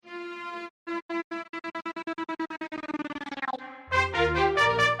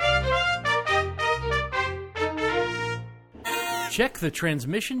Check the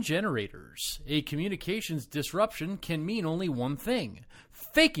transmission generators. A communications disruption can mean only one thing: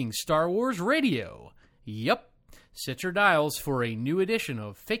 faking Star Wars radio. Yup. Set your dials for a new edition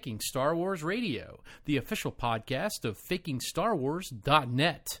of Faking Star Wars Radio, the official podcast of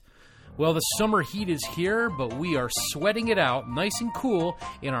FakingStarWars.net. Well, the summer heat is here, but we are sweating it out nice and cool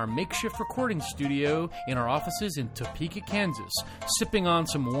in our makeshift recording studio in our offices in Topeka, Kansas, sipping on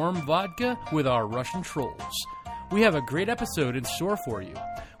some warm vodka with our Russian trolls. We have a great episode in store for you.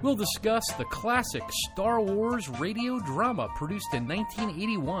 We'll discuss the classic Star Wars radio drama produced in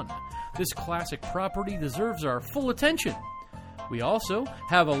 1981. This classic property deserves our full attention. We also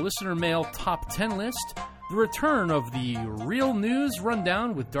have a listener mail top 10 list, the return of the Real News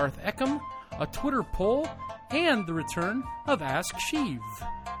Rundown with Darth Eckham, a Twitter poll, and the return of Ask Sheev.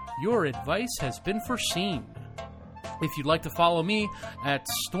 Your advice has been foreseen. If you'd like to follow me at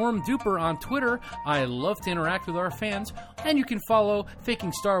StormDuper on Twitter, I love to interact with our fans, and you can follow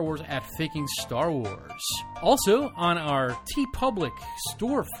Faking Star Wars at Faking Star Wars. Also, on our TeePublic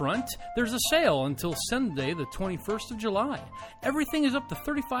storefront, there's a sale until Sunday, the 21st of July. Everything is up to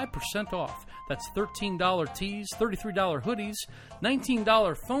 35% off. That's $13 tees, $33 hoodies,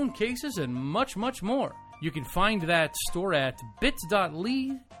 $19 phone cases, and much, much more. You can find that store at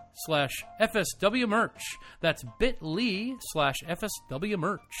bit.ly/FSW merch. That's bit.ly/FSW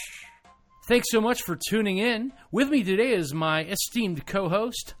merch. Thanks so much for tuning in. With me today is my esteemed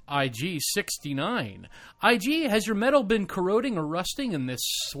co-host, IG69. IG, has your metal been corroding or rusting in this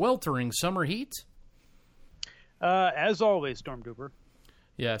sweltering summer heat? As always, Stormtrooper.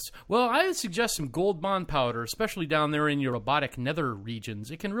 Yes. Well, I would suggest some Gold Bond powder, especially down there in your robotic nether regions.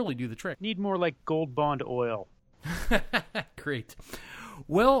 It can really do the trick. Need more like Gold Bond oil. Great.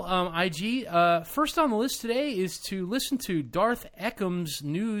 Well, IG, first on the list today is to listen to Darth Eckham's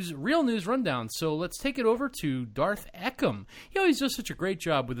Real News Rundown. So let's take it over to Darth Eckham. He always does such a great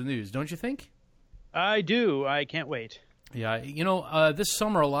job with the news, don't you think? I do. I can't wait. Yeah, this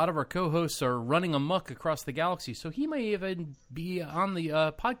summer a lot of our co-hosts are running amok across the galaxy, so he may even be on the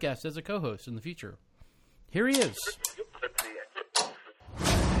podcast as a co-host in the future. Here he is.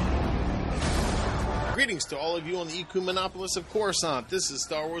 Greetings to all of you on the Ecumenopolis of Coruscant. This is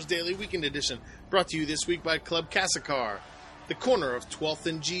Star Wars Daily Weekend Edition, brought to you this week by Club Kassakar, the corner of 12th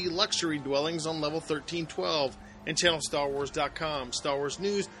and G luxury dwellings on level 1312, and ChannelStarWars.com. Star Wars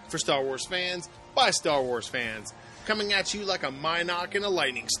news for Star Wars fans by Star Wars fans. Coming at you like a Minoc in a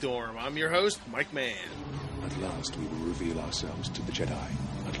lightning storm. I'm your host, Mike Mann. At last we will reveal ourselves to the Jedi.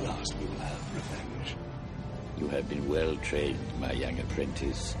 At last we will have revenge. You have been well trained, my young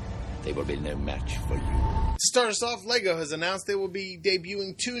apprentice. They will be no match for you. To start us off, LEGO has announced they will be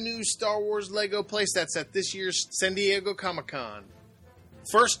debuting 2 new Star Wars LEGO playsets at this year's San Diego Comic-Con.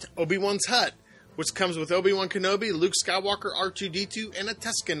 First, Obi-Wan's Hut, which comes with Obi-Wan Kenobi, Luke Skywalker, R2-D2, and a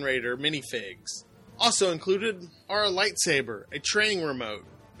Tusken Raider minifigs. Also included are a lightsaber, a training remote,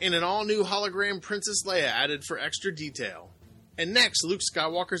 and an all-new hologram Princess Leia added for extra detail. And next, Luke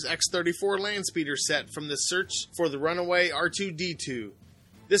Skywalker's X-34 Landspeeder set from the Search for the Runaway R2-D2.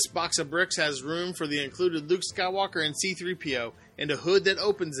 This box of bricks has room for the included Luke Skywalker and C-3PO, and a hood that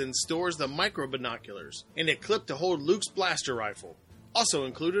opens and stores the micro binoculars, and a clip to hold Luke's blaster rifle. Also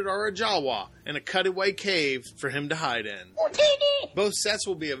included are a Jawa and a cutaway cave for him to hide in. Both sets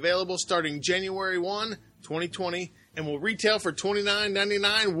will be available starting January 1, 2020, and will retail for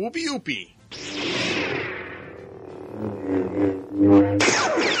 $29.99 whoopee whoopee.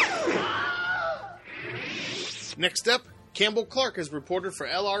 Next up, Campbell Clark has reported for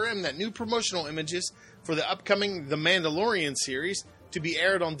LRM that new promotional images for the upcoming The Mandalorian series, to be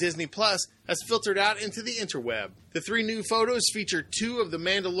aired on Disney Plus, has filtered out into the interweb. The 3 new photos feature 2 of the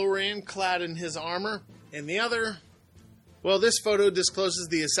Mandalorian clad in his armor, and the other... Well, this photo discloses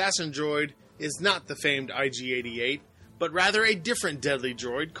the assassin droid is not the famed IG-88, but rather a different deadly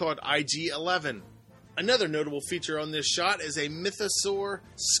droid called IG-11. Another notable feature on this shot is a Mythosaur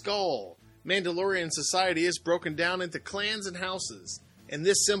skull. Mandalorian society is broken down into clans and houses, and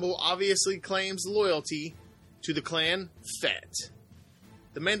this symbol obviously claims loyalty to the clan Fett.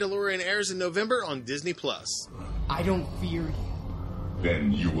 The Mandalorian airs in November on Disney+. I don't fear you.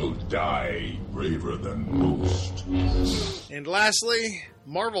 Then you will die braver than most. And lastly,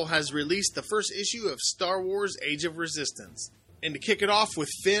 Marvel has released the first issue of Star Wars Age of Resistance. And to kick it off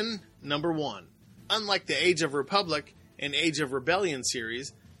with Finn, #1. Unlike the Age of Republic and Age of Rebellion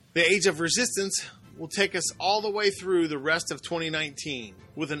series, the Age of Resistance will take us all the way through the rest of 2019.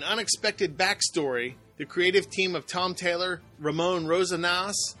 With an unexpected backstory, the creative team of Tom Taylor, Ramon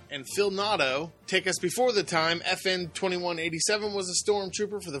Rosanas, and Phil Notto take us before the time FN 2187 was a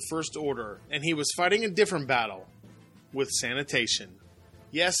stormtrooper for the First Order, and he was fighting a different battle. with sanitation.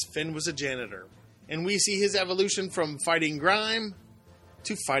 Yes, Finn was a janitor, and we see his evolution from fighting grime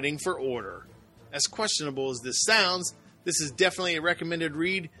to fighting for order. As questionable as this sounds, this is definitely a recommended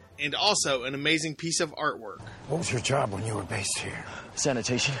read and also an amazing piece of artwork. What was your job when you were based here?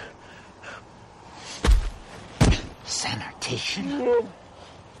 Sanitation. Sanitation?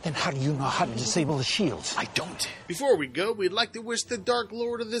 Then how do you know how to disable the shields? I don't. Before we go, we'd like to wish the Dark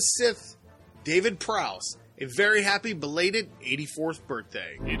Lord of the Sith, David Prowse, a very happy belated 84th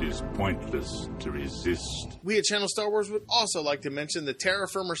birthday. It is pointless to resist. We at Channel Star Wars would also like to mention the Terra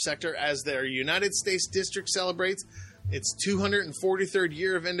Firma Sector as their United States district celebrates its 243rd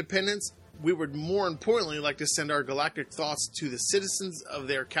year of independence. We would more importantly like to send our galactic thoughts to the citizens of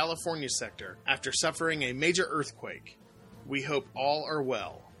their California sector after suffering a major earthquake. We hope all are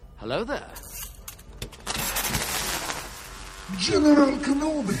well. Hello there. General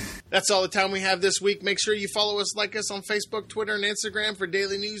Kenobi! That's all the time we have this week. Make sure you follow us, like us on Facebook, Twitter, and Instagram for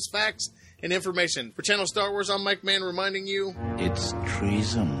daily news, facts, and information. For Channel Star Wars, I'm Mike Mann reminding you... It's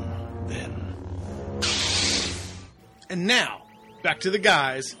treason, then. And now, back to the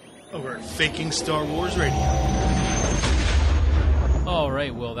guys over at Faking Star Wars Radio. All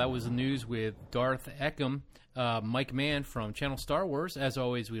right, well, that was the news with Darth Eckham. Mike Mann from Channel Star Wars. As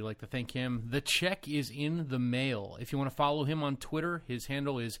always, we'd like to thank him. The check is in the mail. If you want to follow him on Twitter, his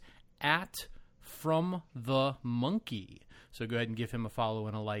handle is @FromTheMonkey. So go ahead and give him a follow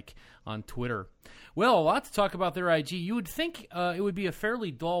and a like on Twitter. Well, a lot to talk about there, IG. You would think it would be a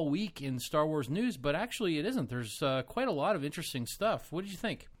fairly dull week in Star Wars news, but actually it isn't. There's quite a lot of interesting stuff. What did you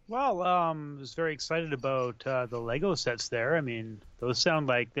think? Well, I was very excited about the Lego sets there. I mean, those sound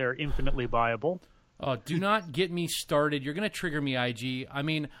like they're infinitely viable. Do not get me started. You're going to trigger me, IG. I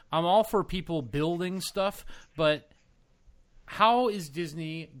mean, I'm all for people building stuff, but how is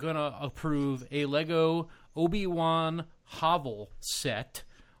Disney going to approve a Lego Obi-Wan Hovel set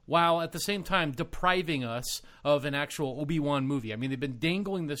while at the same time depriving us of an actual Obi-Wan movie? I mean, they've been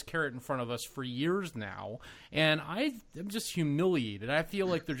dangling this carrot in front of us for years now, and I'm just humiliated. I feel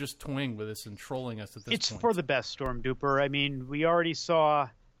like they're just toying with us and trolling us at this point. It's for the best, Stormtrooper. I mean, we already saw,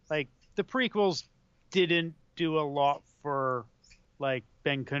 like, the prequels didn't do a lot for, like,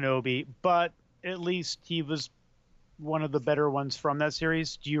 Ben Kenobi, but at least he was one of the better ones from that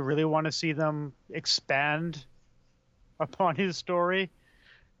series. Do you really want to see them expand upon his story?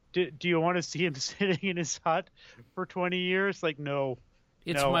 Do you want to see him sitting in his hut for 20 years? Like, no.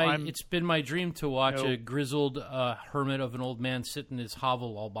 It's been my dream to watch a grizzled hermit of an old man sit in his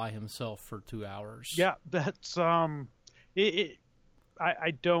hovel all by himself for 2 hours. Yeah, that's I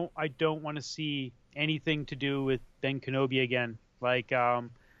don't want to see anything to do with Ben Kenobi again. Like,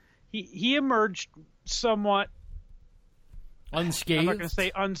 he emerged somewhat unscathed. I'm not going to say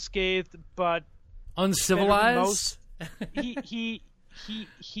unscathed, but uncivilized. He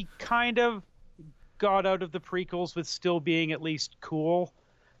kind of got out of the prequels with still being at least cool,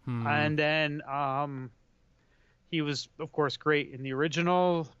 and then he was, of course, great in the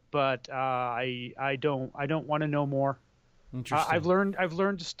original. But I don't want to know more. I've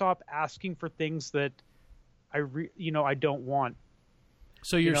learned to stop asking for things that I don't want.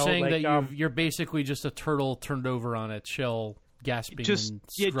 So you're saying that you're basically just a turtle turned over on its shell, gasping and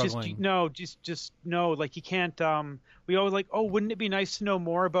struggling. Just no. Like, you can't. We always like, oh, wouldn't it be nice to know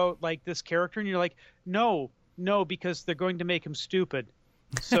more about, like, this character? And you're like, no, because they're going to make him stupid.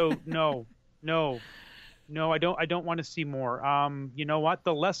 So no, I don't want to see more. You know what?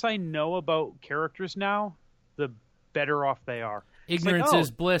 The less I know about characters now, the better off they are. Ignorance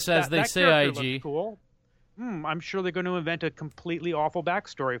is bliss, as they say, IG. Cool. I'm sure they're going to invent a completely awful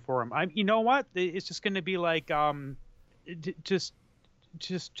backstory for him. You know what? It's just going to be like, just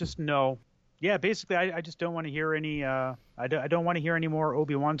no. Yeah, basically, I just don't want to hear any. I don't want to hear any more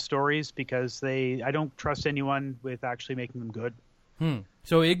Obi-Wan stories because I don't trust anyone with actually making them good.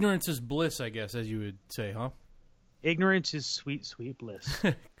 So ignorance is bliss, I guess, as you would say, huh? Ignorance is sweet, sweet bliss.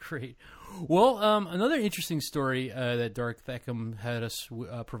 Great. Well, another interesting story that Darth Eckham had us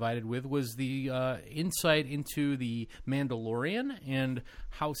provided with was the insight into the Mandalorian and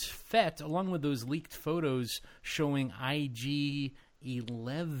House Fett, along with those leaked photos showing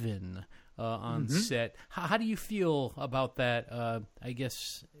IG-11 on set. How do you feel about that? I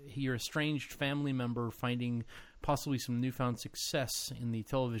guess your estranged family member finding possibly some newfound success in the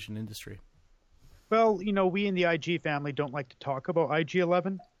television industry. Well, we in the IG family don't like to talk about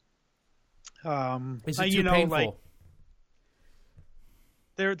IG-11. Is it too painful?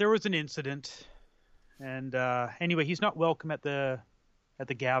 Like, there was an incident, and anyway, he's not welcome at the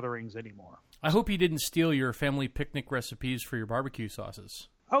gatherings anymore. I hope he didn't steal your family picnic recipes for your barbecue sauces.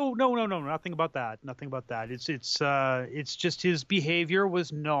 Oh, no, nothing about that. It's just his behavior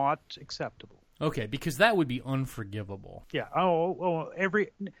was not acceptable. Okay, because that would be unforgivable. Yeah.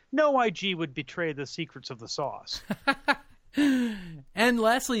 No IG would betray the secrets of the sauce. And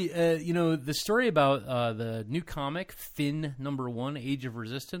lastly, the story about the new comic, Finn #1, Age of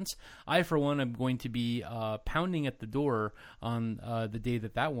Resistance. I, for one, am going to be pounding at the door on the day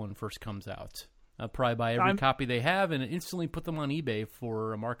that one first comes out. I'll probably buy every copy they have and instantly put them on eBay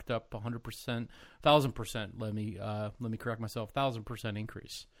for a marked up 100%, 1,000%. Let me correct myself, 1,000%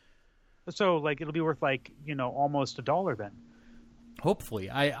 increase. So, it'll be worth almost $1 then. Hopefully.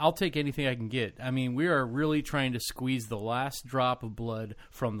 I'll take anything I can get. I mean, we are really trying to squeeze the last drop of blood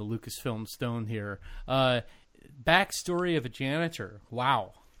from the Lucasfilm stone here. Backstory of a janitor.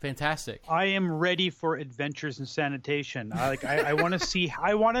 Wow. Fantastic. I am ready for adventures in sanitation. I want to see.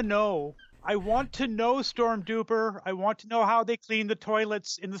 I want to know. I want to know, Stormtrooper. I want to know how they clean the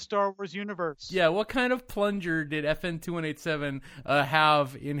toilets in the Star Wars universe. Yeah, what kind of plunger did FN2187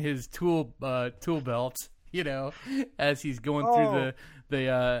 have in his tool belt? As he's going through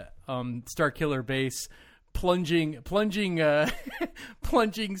the Starkiller base, plunging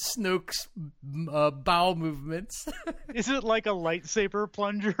Snoke's bowel movements. Is it like a lightsaber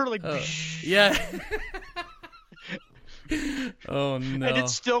plunger? Yeah. Oh no! And it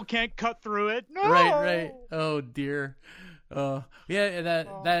still can't cut through it. No. Right. Oh dear. That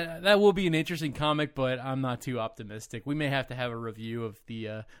will be an interesting comic, but I'm not too optimistic. We may have to have a review of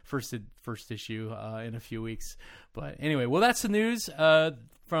the first issue in a few weeks. But anyway, well, that's the news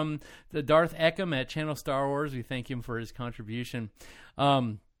from the Darth Eckham at Channel Star Wars. We thank him for his contribution.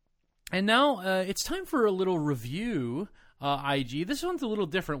 And now it's time for a little review. IG. This one's a little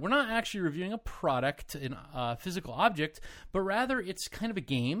different. We're not actually reviewing a product, a physical object, but rather it's kind of a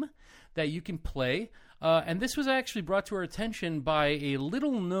game that you can play. And this was actually brought to our attention by a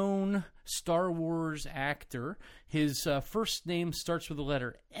little-known Star Wars actor. His first name starts with the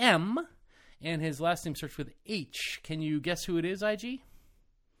letter M, and his last name starts with H. Can you guess who it is, IG?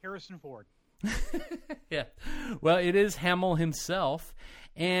 Harrison Ford. Yeah. Well, it is Hamill himself,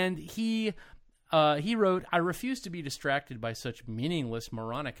 and he wrote, "I refuse to be distracted by such meaningless,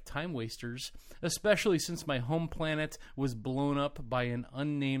 moronic time wasters, especially since my home planet was blown up by an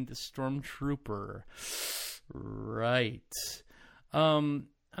unnamed stormtrooper." Right. I'm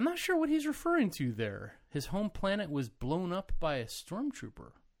not sure what he's referring to there. His home planet was blown up by a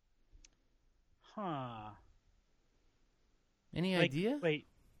stormtrooper. Huh. Any idea? Wait,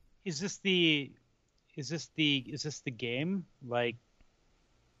 is this the game?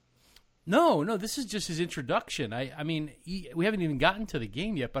 No, this is just his introduction. I mean, we haven't even gotten to the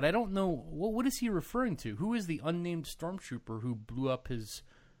game yet, but I don't know, what is he referring to? Who is the unnamed stormtrooper who blew up his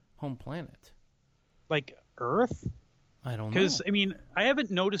home planet? Earth? I don't know. Because, I haven't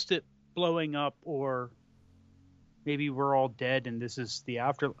noticed it blowing up, or maybe we're all dead and this is the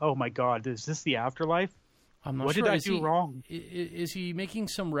after... Oh my god, is this the afterlife? I'm not what sure. What did I do wrong? Is he making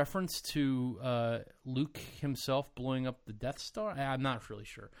some reference to Luke himself blowing up the Death Star? I'm not really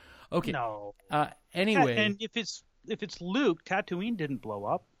sure. Okay. No. Anyway, and if it's Luke, Tatooine didn't blow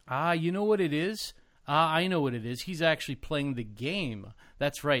up. You know what it is? I know what it is. He's actually playing the game.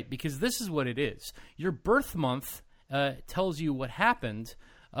 That's right, because this is what it is. Your birth month tells you what happened,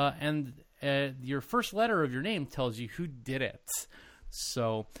 and your first letter of your name tells you who did it.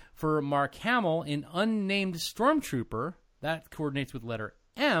 So for Mark Hamill, an unnamed stormtrooper, that coordinates with letter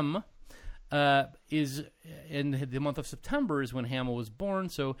M, is in the month of September is when Hamill was born,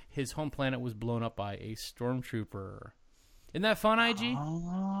 so his home planet was blown up by a stormtrooper. Isn't that fun, IG?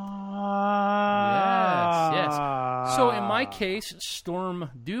 Yes. So in my case, Storm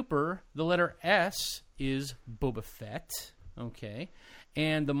Duper, the letter S is Boba Fett. Okay.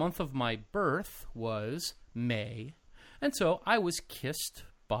 And the month of my birth was May. And so I was kissed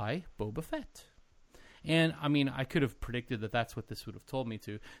by Boba Fett. And, I could have predicted that that's what this would have told me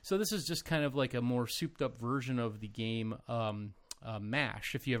to. So this is just kind of like a more souped-up version of the game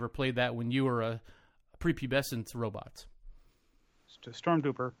MASH, if you ever played that when you were a prepubescent robot.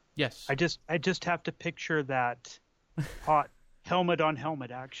 Stormtrooper. Yes. I just have to picture that hot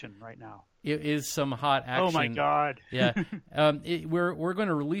helmet-on-helmet action right now. It is some hot action. Oh, my God. Yeah. We're going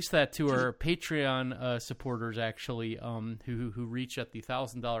to release that to our Patreon supporters, actually, who reach at the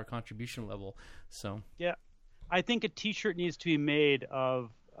 $1,000 contribution level. So yeah. I think a T-shirt needs to be made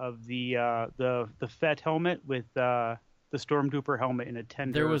of the Fett helmet with the Stormtrooper helmet in a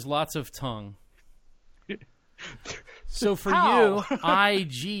tender. There was lots of tongue. So for you,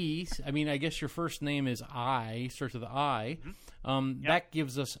 IG, I guess your first name is I, starts with I. That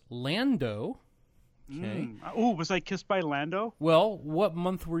gives us Lando. Okay. Was I kissed by Lando? Well, what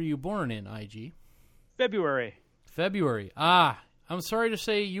month were you born in, IG? February. February. I'm sorry to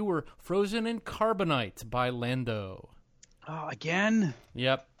say you were frozen in carbonite by Lando. Oh, again?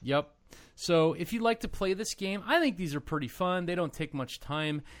 Yep. So if you'd like to play this game, I think these are pretty fun. They don't take much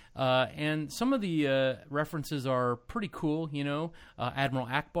time. And some of the references are pretty cool, you know. Admiral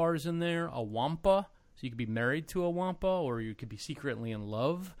Akbar's in there, a Wampa. So you could be married to a Wampa, or you could be secretly in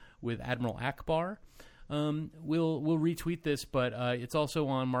love with Admiral Akbar. We'll retweet this, but it's also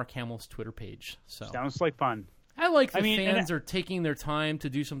on Mark Hamill's Twitter page. So sounds like fun. I like the fans are taking their time to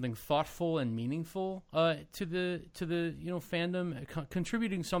do something thoughtful and meaningful to the fandom,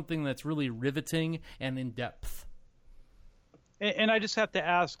 contributing something that's really riveting and in depth. And I just have to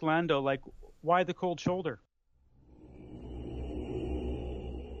ask Lando, like, why the cold shoulder?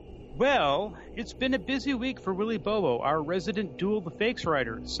 Well, it's been a busy week for Willy Bobo, our resident Duel the Fakes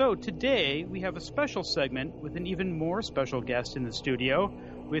writer. So today we have a special segment with an even more special guest in the studio.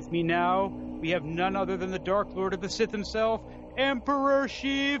 With me now, we have none other than the Dark Lord of the Sith himself, Emperor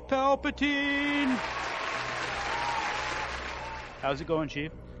Sheev Palpatine. How's it going,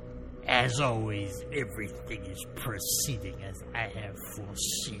 Sheev? As always, everything is proceeding as I have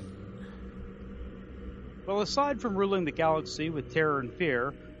foreseen. Well, aside from ruling the galaxy with terror and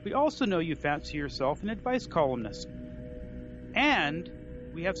fear, we also know you fancy yourself an advice columnist. And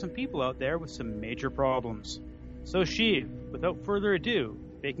we have some people out there with some major problems. So, Sheev, without further ado,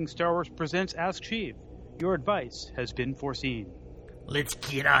 Faking Star Wars presents Ask Sheev. Your advice has been foreseen. Let's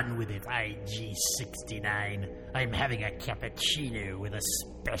get on with it, IG-69. I'm having a cappuccino with a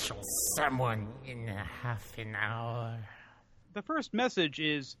special someone in half an hour. The first message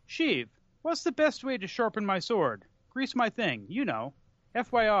is, Sheev, what's the best way to sharpen my sword? Grease my thing, you know.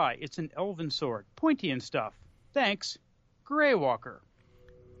 FYI, it's an elven sword, pointy and stuff. Thanks, Grey Walker.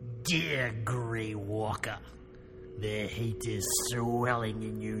 Dear Grey Walker, the hate is swelling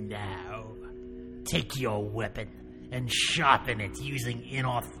in you now. Take your weapon and sharpen it using an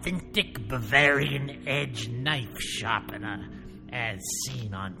authentic Bavarian edge knife sharpener, as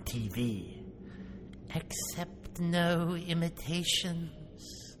seen on TV. Except no imitations.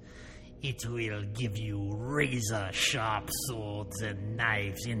 It will give you razor-sharp swords and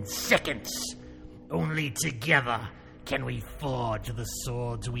knives in seconds. Only together can we forge the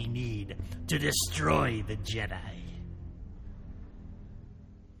swords we need to destroy the Jedi.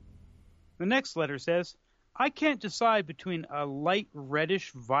 The next letter says, I can't decide between a light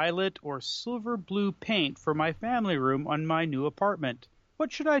reddish violet or silver blue paint for my family room on my new apartment.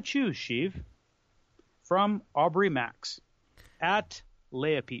 What should I choose, Sheev? From Aubrey Max, at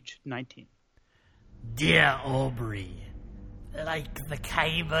Leapeach 19. Dear Aubrey, like the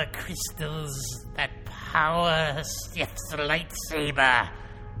Kyber crystals that power Sith's lightsaber,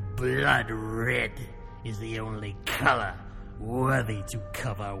 blood red is the only color worthy to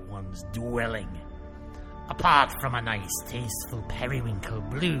cover one's dwelling. Apart from a nice, tasteful periwinkle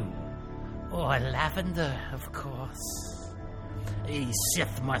blue, or lavender, of course. A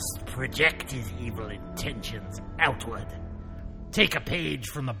Sith must project his evil intentions outward. Take a page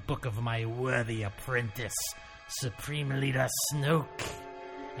from the book of my worthy apprentice, Supreme Leader Snoke,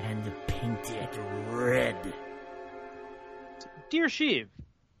 and paint it red. Dear Sheev,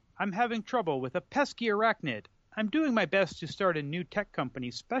 I'm having trouble with a pesky arachnid. I'm doing my best to start a new tech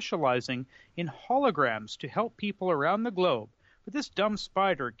company specializing in holograms to help people around the globe, but this dumb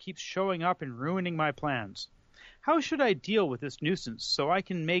spider keeps showing up and ruining my plans. How should I deal with this nuisance so I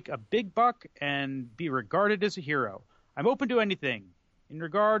can make a big buck and be regarded as a hero? I'm open to anything. In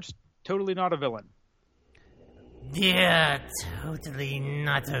regards, totally not a villain. Dear totally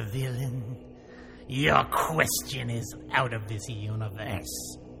not a villain, your question is out of this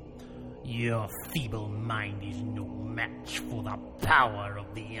universe. Your feeble mind is no match for the power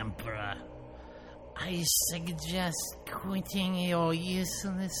of the Emperor. I suggest quitting your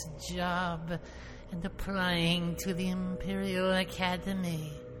useless job and applying to the Imperial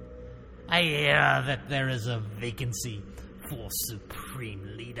Academy. I hear that there is a vacancy for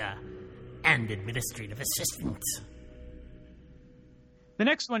Supreme Leader and Administrative Assistant. The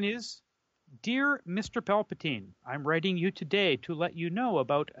next one is, Dear Mr. Palpatine, I'm writing you today to let you know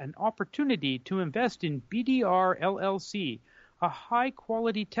about an opportunity to invest in BDR LLC, a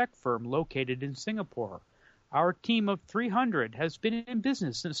high-quality tech firm located in Singapore. Our team of 300 has been in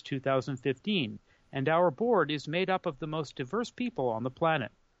business since 2015, and our board is made up of the most diverse people on the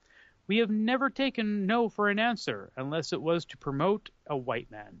planet. We have never taken no for an answer unless it was to promote a white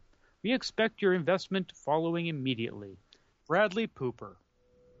man. We expect your investment following immediately. Bradley Pooper.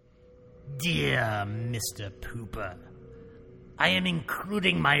 Dear Mr. Pooper, I am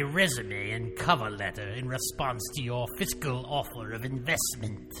including my resume and cover letter in response to your fiscal offer of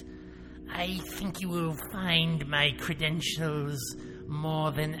investment. I think you will find my credentials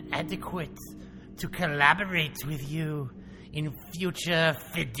more than adequate to collaborate with you in future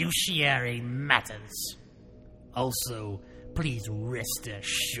fiduciary matters. Also, please rest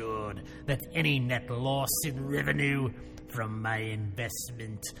assured that any net loss in revenue from my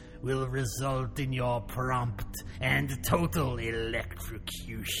investment will result in your prompt and total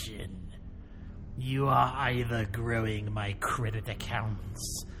electrocution. You are either growing my credit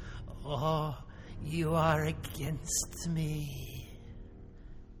accounts, or you are against me.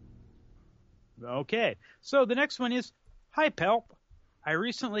 Okay, so the next one is, Hi, Pelp. I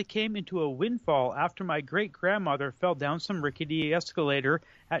recently came into a windfall after my great-grandmother fell down some rickety escalator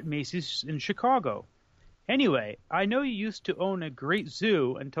at Macy's in Chicago. Anyway, I know you used to own a great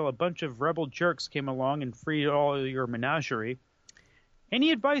zoo until a bunch of rebel jerks came along and freed all your menagerie.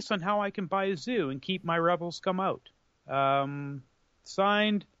 Any advice on how I can buy a zoo and keep my rebel scum out?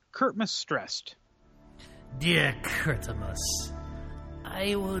 Signed, Kurtmas Stressed. Dear Kurtmas,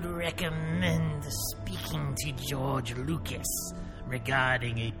 I would recommend speaking to George Lucas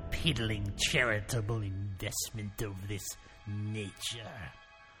regarding a piddling charitable investment of this nature.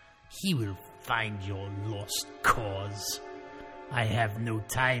 He will find your lost cause. I have no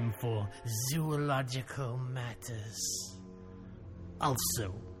time for zoological matters.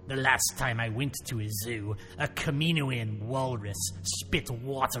 Also, the last time I went to a zoo, a Kaminoan walrus spit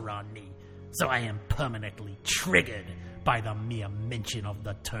water on me, so I am permanently triggered by the mere mention of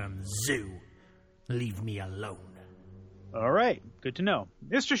the term zoo. Leave me alone. All right, good to know.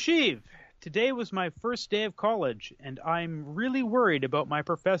 Mr. Sheev, today was my first day of college, and I'm really worried about my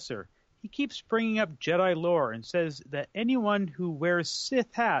professor. He keeps bringing up Jedi lore and says that anyone who wears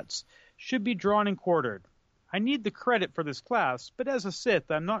Sith hats should be drawn and quartered. I need the credit for this class, but as a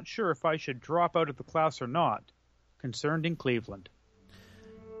Sith, I'm not sure if I should drop out of the class or not. Concerned in Cleveland.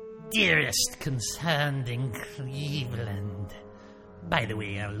 Dearest Concerned in Cleveland. By the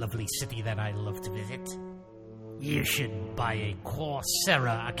way, a lovely city that I love to visit. You should buy a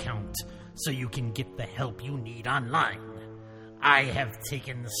Coursera account so you can get the help you need online. I have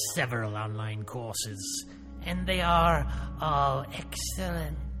taken several online courses, and they are all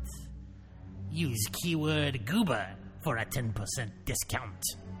excellent. Use keyword Goober for a 10% discount.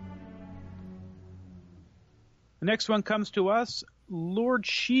 The next one comes to us, Lord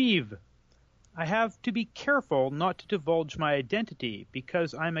Sheev. I have to be careful not to divulge my identity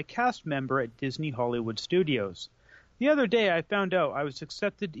because I'm a cast member at Disney Hollywood Studios. The other day I found out I was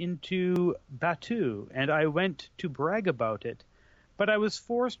accepted into Batuu, and I went to brag about it. But I was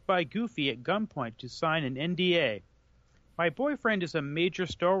forced by Goofy at gunpoint to sign an NDA. My boyfriend is a major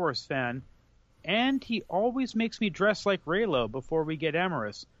Star Wars fan, and he always makes me dress like Reylo before we get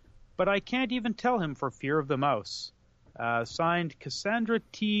amorous. But I can't even tell him for fear of the mouse. Signed, Cassandra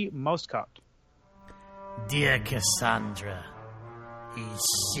T. Mousecott. Dear Cassandra, a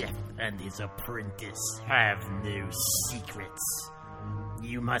Sith and his apprentice have no secrets.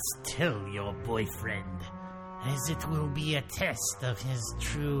 You must tell your boyfriend, as it will be a test of his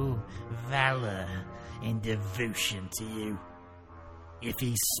true valor and devotion to you. If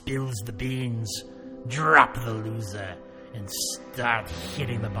he spills the beans, drop the loser and start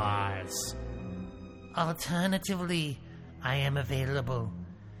hitting the bars. Alternatively, I am available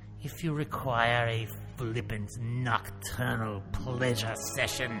if you require a flippant nocturnal pleasure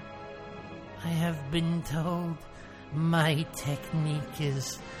session. I have been told my technique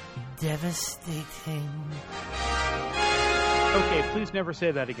is devastating. Okay, please never say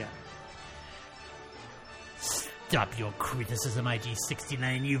that again. Stop your criticism,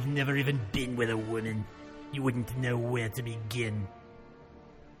 IG-69. You've never even been with a woman. You wouldn't know where to begin.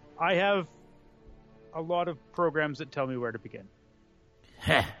 I have a lot of programs that tell me where to begin.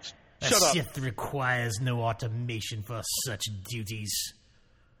 Heh. Shut up. Sith requires no automation for such duties.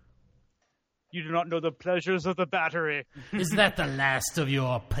 You do not know the pleasures of the battery. Is that the last of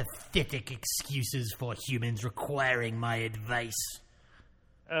your pathetic excuses for humans requiring my advice?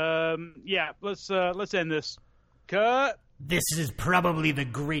 Yeah, let's end this. Cut. This is probably the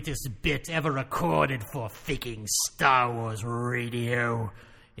greatest bit ever recorded for faking Star Wars radio.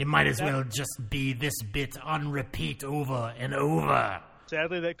 It might as well just be this bit on repeat over and over.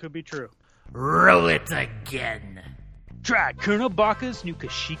 Sadly, that could be true. Roll it again. Try Colonel Baca's new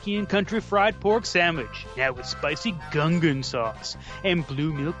Kashyyykian country fried pork sandwich, now with spicy Gungan sauce and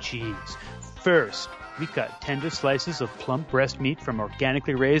blue milk cheese. First, we cut tender slices of plump breast meat from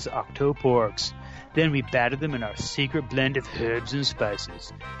organically raised Octo porks. Then we batter them in our secret blend of herbs and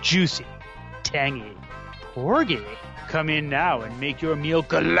spices. Juicy, tangy, Porgy. Come in now and make your meal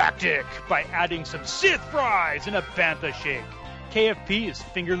galactic by adding some Sith fries and a Bantha shake. KFP is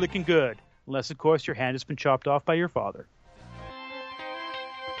finger-licking good, unless, of course, your hand has been chopped off by your father.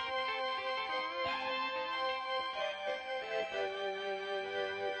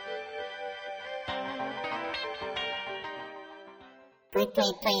 Tweet of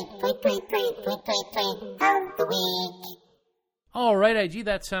the week. All right, IG,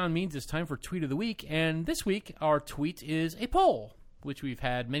 that sound means it's time for Tweet of the Week. And this week, our tweet is a poll, which we've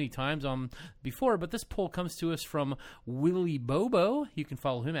had many times before. But this poll comes to us from Willy Bobo. You can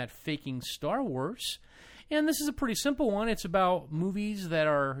follow him at Faking Star Wars. And this is a pretty simple one. It's about movies that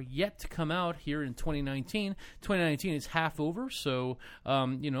are yet to come out here in 2019. 2019 is half over, so,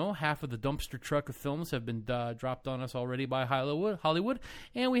 half of the dumpster truck of films have been dropped on us already by Hollywood,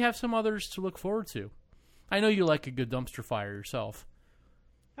 and we have some others to look forward to. I know you like a good dumpster fire yourself.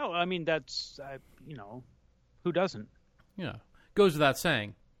 Oh, I mean, that's, who doesn't? Yeah, goes without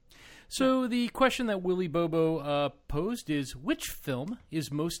saying. So the question that Willy Bobo posed is, which film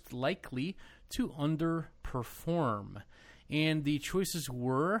is most likely to underperform? And the choices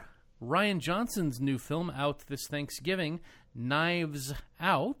were Rian Johnson's new film out this Thanksgiving, Knives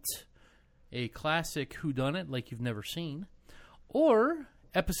Out, a classic whodunit like you've never seen, or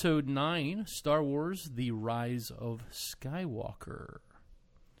Episode 9, Star Wars, The Rise of Skywalker.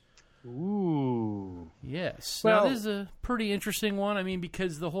 Ooh. Yes. Well, now, this is a pretty interesting one. I mean,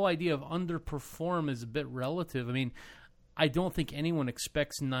 because the whole idea of underperform is a bit relative. I mean, I don't think anyone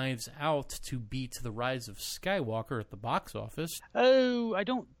expects Knives Out to beat The Rise of Skywalker at the box office. Oh, I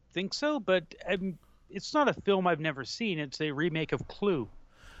don't think so, but it's not a film I've never seen. It's a remake of Clue.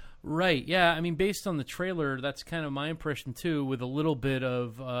 Right, yeah. I mean, based on the trailer, that's kind of my impression, too, with a little bit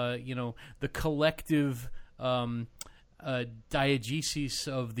of, the collective diegesis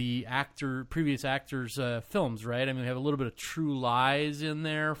of the previous actors' films, right? I mean, we have a little bit of True Lies in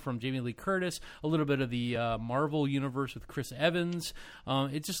there from Jamie Lee Curtis, a little bit of the Marvel universe with Chris Evans.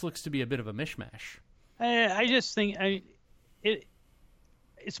 It just looks to be a bit of a mishmash. I just think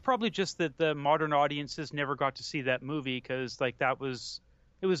it's probably just that the modern audiences never got to see that movie because that was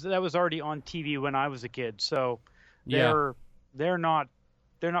already on TV when I was a kid, so they're not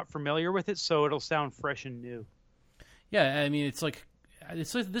familiar with it, so it'll sound fresh and new. Yeah, I mean, it's like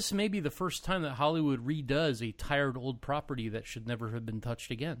this may be the first time that Hollywood redoes a tired old property that should never have been touched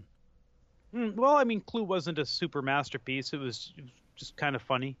again. Well, I mean, Clue wasn't a super masterpiece. It was just kind of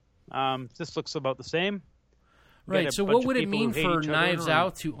funny. This looks about the same. Right, so what would it mean for Knives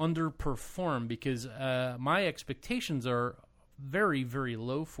Out to underperform? Because my expectations are very, very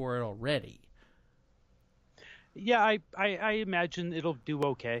low for it already. Yeah, I imagine it'll do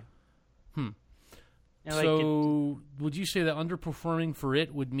okay. So, would you say that underperforming for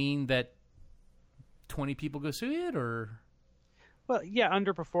it would mean that 20 people go see it, or? Well, yeah,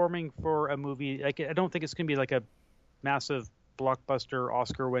 underperforming for a movie. I don't think it's going to be like a massive blockbuster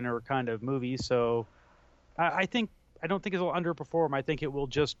Oscar winner kind of movie. So, I don't think it'll underperform. I think it will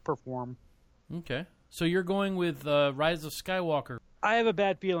just perform. Okay. So you're going with Rise of Skywalker. I have a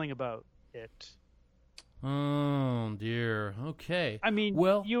bad feeling about it. Oh dear. Okay. I mean,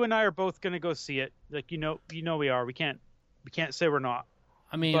 well, you and I are both going to go see it. Like we are. We can't say we're not.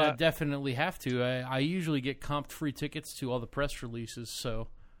 I mean, I definitely have to. I usually get comped free tickets to all the press releases, so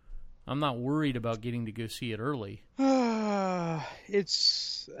I'm not worried about getting to go see it early.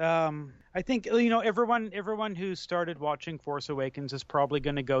 It's I think everyone who started watching Force Awakens is probably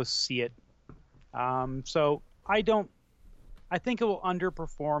going to go see it. So I think it will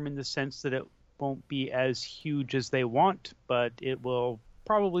underperform in the sense that it won't be as huge as they want, but it will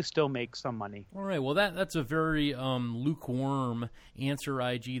probably still make some money. All right. Well, that's a very lukewarm answer,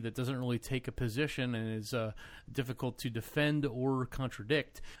 IG, that doesn't really take a position and is difficult to defend or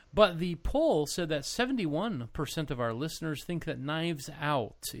contradict. But the poll said that 71% of our listeners think that Knives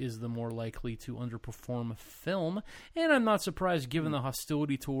Out is the more likely to underperform film. And I'm not surprised given the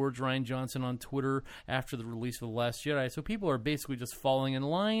hostility towards Rian Johnson on Twitter after the release of The Last Jedi. So people are basically just falling in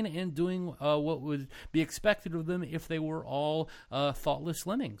line and doing what would be expected of them if they were all thoughtless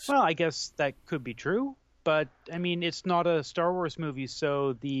lemmings. Well, I guess that could be true. But, I mean, it's not a Star Wars movie,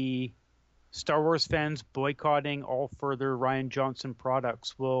 so the Star Wars fans boycotting all further Rian Johnson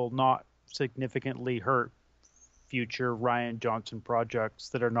products will not significantly hurt future Rian Johnson projects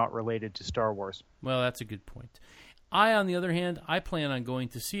that are not related to Star Wars. Well, that's a good point. I, on the other hand, I plan on going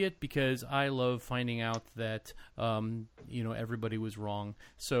to see it because I love finding out that everybody was wrong.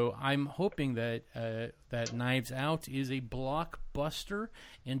 So I'm hoping that that Knives Out is a blockbuster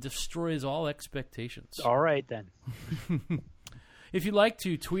and destroys all expectations. All right, then. If you'd like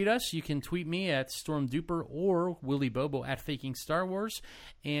to tweet us, you can tweet me at Stormduper or Willie Bobo at Faking Star Wars,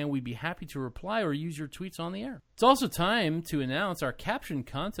 and we'd be happy to reply or use your tweets on the air. It's also time to announce our caption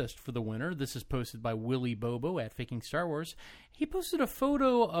contest for the winner. This is posted by Willie Bobo at Faking Star Wars. He posted a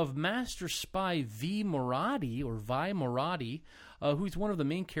photo of Master Spy Vi Moradi, who's one of the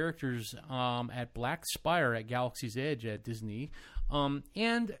main characters at Black Spire at Galaxy's Edge at Disney.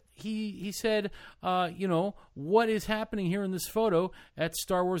 And he said, what is happening here in this photo at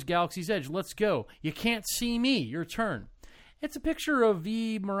Star Wars Galaxy's Edge? Let's go. You can't see me. Your turn. It's a picture of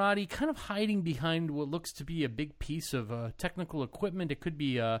V. Moradi kind of hiding behind what looks to be a big piece of technical equipment. It could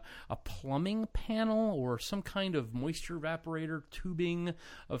be a plumbing panel or some kind of moisture evaporator tubing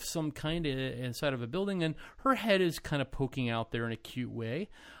of some kind inside of a building, and her head is kind of poking out there in a cute way.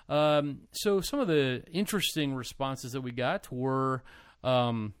 So some of the interesting responses that we got were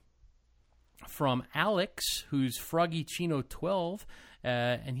from Alex, who's Froggy Chino 12,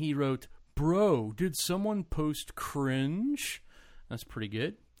 and he wrote, "Bro, did someone post cringe?" That's pretty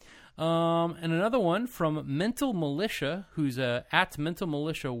good. And another one from Mental Militia, who's at Mental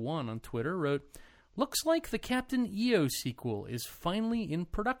Militia 1 on Twitter, wrote, "Looks like the Captain EO sequel is finally in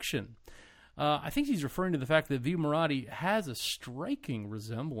production." I think he's referring to the fact that V. Moradi has a striking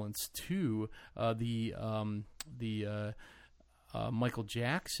resemblance to the Michael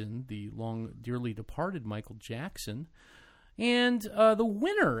Jackson, the long dearly departed Michael Jackson. And the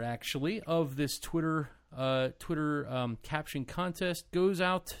winner, actually, of this Twitter caption contest goes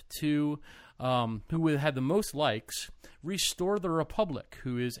out to who had the most likes, Restore the Republic,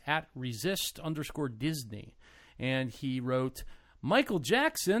 who is at resist_Disney. And he wrote, "Michael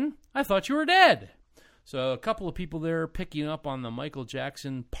Jackson, I thought you were dead." So a couple of people there picking up on the Michael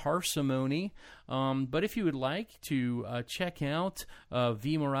Jackson parsimony. But if you would like to check out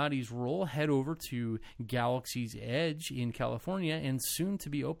V. Moradi's role, head over to Galaxy's Edge in California and soon to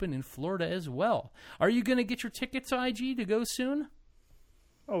be open in Florida as well. Are you going to get your tickets, IG, to go soon?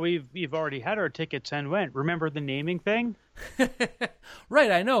 Oh, we've already had our tickets and went. Remember the naming thing?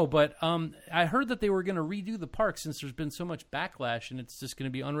 Right, I know, but I heard that they were going to redo the park since there's been so much backlash, and it's just going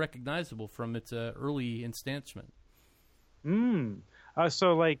to be unrecognizable from its early instancement.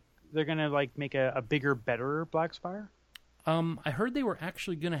 So, like, they're going to, like, make a bigger, better Black Spire? I heard they were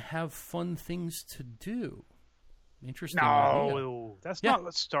actually going to have fun things to do. Interesting. No, that's not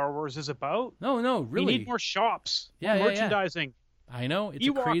what Star Wars is about. No, really. We need more shops, more merchandising. Yeah. I know, it's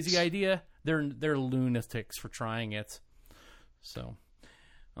a crazy idea. They're lunatics for trying it. So,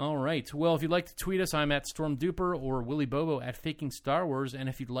 all right. Well, if you'd like to tweet us, I'm at Stormduper or Willie Bobo at Faking Star Wars. And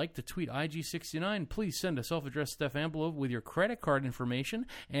if you'd like to tweet IG69, please send a self-addressed Steph envelope with your credit card information,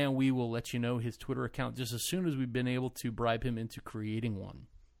 and we will let you know his Twitter account just as soon as we've been able to bribe him into creating one.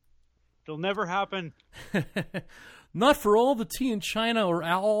 It'll never happen. Not for all the tea in China or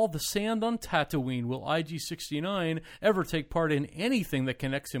all the sand on Tatooine will IG69 ever take part in anything that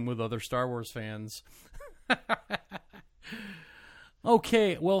connects him with other Star Wars fans.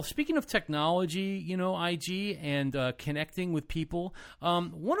 Okay, well, speaking of technology, IG, and connecting with people,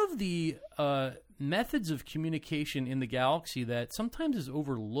 one of the methods of communication in the galaxy that sometimes is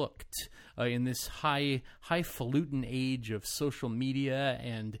overlooked in this highfalutin age of social media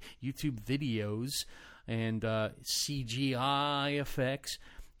and YouTube videos and CGI effects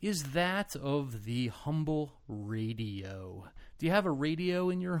is that of the humble radio. Do you have a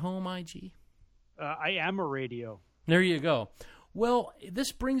radio in your home, IG? I am a radio. There you go. Well,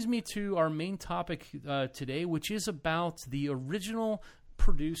 this brings me to our main topic today, which is about the original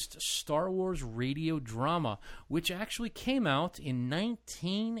produced Star Wars radio drama, which actually came out in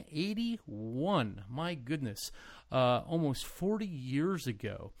 1981. My goodness, almost 40 years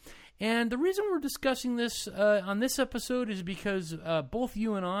ago. And the reason we're discussing this on this episode is because both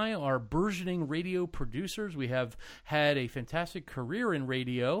you and I are burgeoning radio producers. We have had a fantastic career in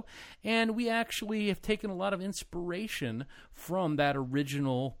radio, and we actually have taken a lot of inspiration from that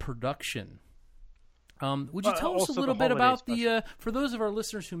original production. Would you tell us a little bit about for those of our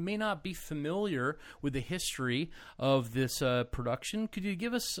listeners who may not be familiar with the history of this production, could you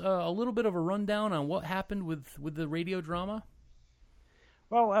give us a little bit of a rundown on what happened with the radio drama?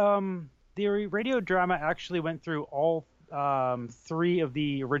 Well, the radio drama actually went through all three of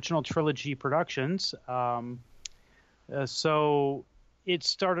the original trilogy productions. So it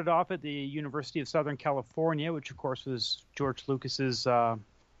started off at the University of Southern California, which, of course, was George Lucas's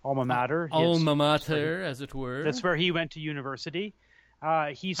alma mater. Alma mater, as it were. That's where he went to university.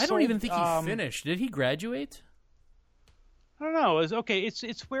 I don't even think he finished. Did he graduate? I don't know.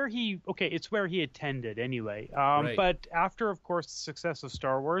 It's where he attended anyway. Right. But after, of course, the success of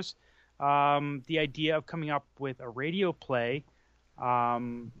Star Wars, the idea of coming up with a radio play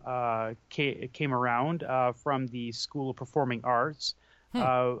came around from the School of Performing Arts.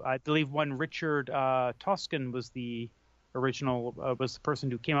 I believe one Richard Toscan was the original, was the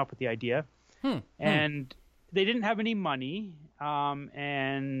person who came up with the idea. And they didn't have any money,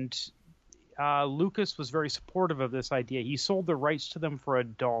 and Lucas was very supportive of this idea. He sold the rights to them for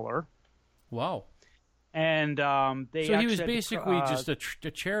 $1. Wow. And they so he was basically just a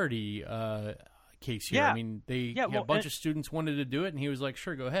charity case here. Yeah. I mean, a bunch of students wanted to do it, and he was like,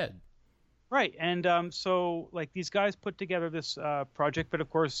 "Sure, go ahead." Right, and so like these guys put together this project, but of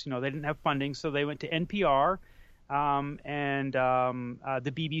course, they didn't have funding, so they went to NPR and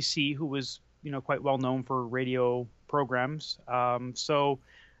the BBC, who was quite well known for radio programs. So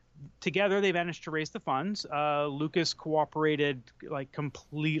together they managed to raise the funds. Lucas cooperated like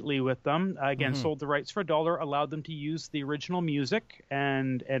completely with them. Again, sold the rights for $1, allowed them to use the original music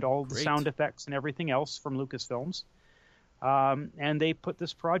and all the sound effects and everything else from Lucasfilms. And they put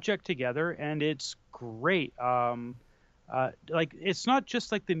this project together, and it's great. Like it's not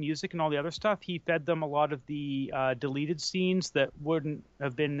just like the music and all the other stuff. He fed them a lot of the deleted scenes that wouldn't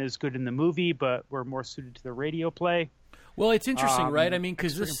have been as good in the movie, but were more suited to the radio play. Well, it's interesting, right? I mean,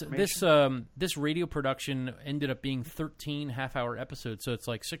 because this radio production ended up being 13 half-hour episodes, so it's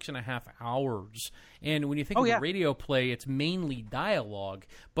like 6.5 hours. And when you think of the radio play, it's mainly dialogue.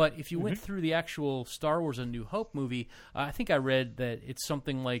 But if you went through the actual Star Wars: A New Hope movie, I think I read that it's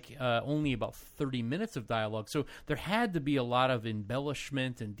something like only about 30 minutes of dialogue. So there had to be a lot of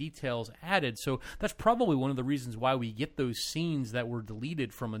embellishment and details added. So that's probably one of the reasons why we get those scenes that were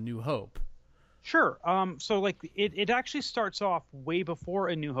deleted from A New Hope. Sure. So like it actually starts off way before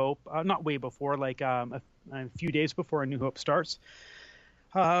A New Hope, not way before, like a few days before A New Hope starts,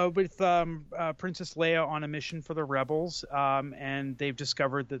 with Princess Leia on a mission for the Rebels, and they've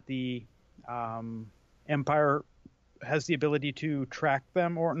discovered that the Empire has the ability to track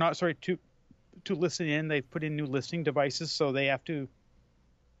them, or not, sorry, to listen in. They've put in new listening devices, so they have to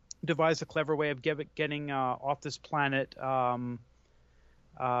devise a clever way of getting off this planet.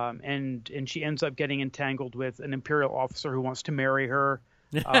 And she ends up getting entangled with an Imperial officer who wants to marry her.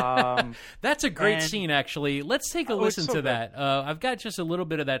 That's a great scene, actually. Let's take a listen to good. that. I've got just a little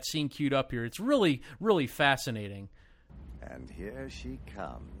bit of that scene queued up here. It's really, really fascinating. And here she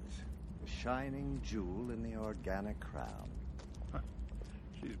comes, the shining jewel in the organic crown.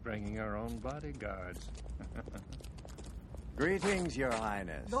 She's bringing her own bodyguards. Greetings, Your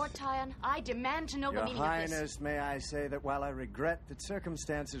Highness. Lord Tyon, I demand to know the meaning Your of this. Highness, may I say that while I regret that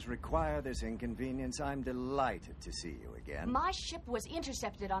circumstances require this inconvenience, I'm delighted to see you again. My ship was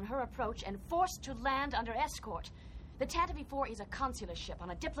intercepted on her approach and forced to land under escort. The Tantive 4 is a consular ship on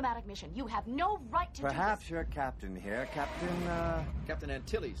a diplomatic mission. You have no right to Perhaps do this. your captain here, Captain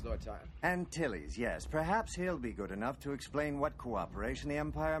Antilles, Lord Tyon. Antilles, yes. Perhaps he'll be good enough to explain what cooperation the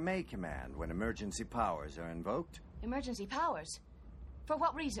Empire may command when emergency powers are invoked. Emergency powers? For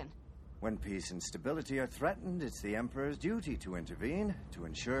what reason? When peace and stability are threatened, it's the Emperor's duty to intervene, to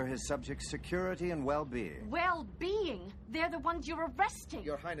ensure his subjects' security and well-being. Well-being? They're the ones you're arresting.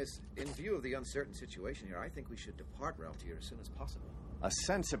 Your Highness, in view of the uncertain situation here, I think we should depart Raltier as soon as possible. A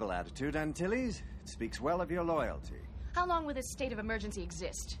sensible attitude, Antilles. It speaks well of your loyalty. How long will this state of emergency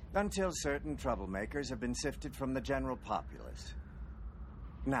exist? Until certain troublemakers have been sifted from the general populace.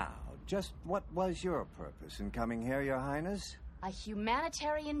 Now, just what was your purpose in coming here, Your Highness? A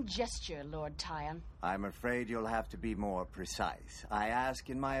humanitarian gesture, Lord Tyon. I'm afraid you'll have to be more precise. I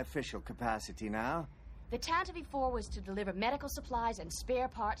ask in my official capacity now. The Tantive 4 was to deliver medical supplies and spare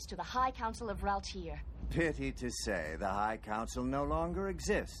parts to the High Council of Raltier. Pity to say the High Council no longer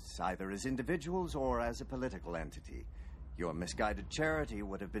exists, either as individuals or as a political entity. Your misguided charity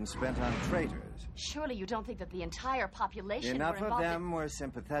would have been spent on traitors. Surely you don't think that the entire population Enough were of involved them were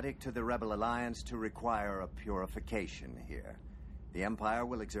sympathetic to the Rebel Alliance to require a purification here. The Empire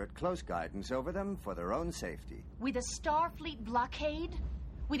will exert close guidance over them for their own safety. With a Starfleet blockade?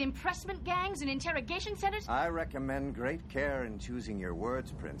 With impressment gangs and interrogation centers? I recommend great care in choosing your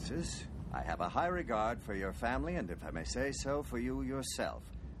words, Princess. I have a high regard for your family, and if I may say so, for you yourself.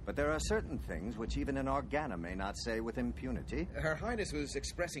 But there are certain things which even an Organa may not say with impunity. Her Highness was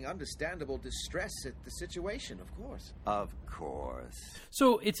expressing understandable distress at the situation, of course. Of course.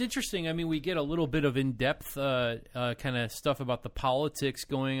 So it's interesting. I mean, we get a little bit of in-depth kind of stuff about the politics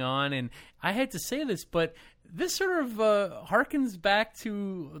going on. And I hate to say this, but this sort of harkens back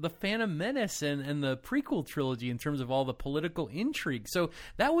to the Phantom Menace and the prequel trilogy in terms of all the political intrigue. So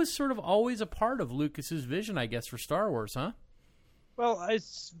that was sort of always a part of Lucas's vision, I guess, for Star Wars, huh? Well,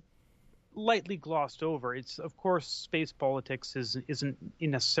 lightly glossed over. It's, of course, space politics isn't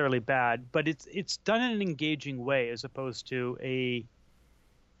necessarily bad, but it's done in an engaging way as opposed to a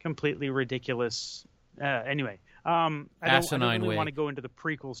completely ridiculous. Anyway, I don't really want to go into the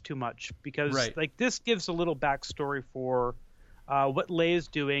prequels too much because like this gives a little backstory for what Leia's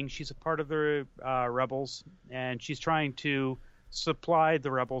doing. She's a part of the rebels, and she's trying to supply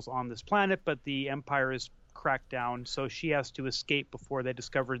the rebels on this planet, but the Empire is cracked down, so she has to escape before they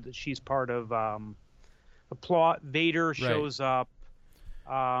discover that she's part of the plot. Vader shows up.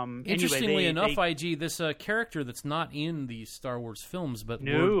 Interestingly enough, IG, this character that's not in the Star Wars films, but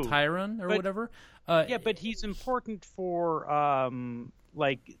Lord Tyron or whatever. But he's important for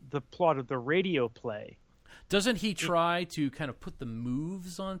like the plot of the radio play. Doesn't he try to kind of put the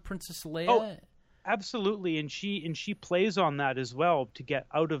moves on Princess Leia? Oh, absolutely, and she plays on that as well to get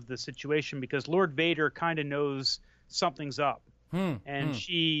out of the situation because Lord Vader kind of knows something's up, and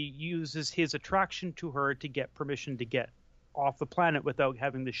she uses his attraction to her to get permission to get off the planet without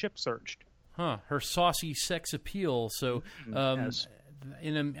having the ship searched. Her saucy sex appeal. So, yes.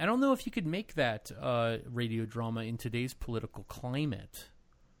 I don't know if you could make that radio drama in today's political climate.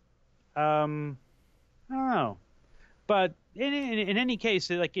 I don't know, but in any case,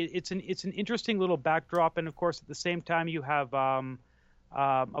 like it's an interesting little backdrop, and of course at the same time you have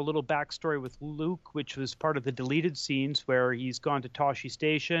a little backstory with Luke, which was part of the deleted scenes where he's gone to Tosche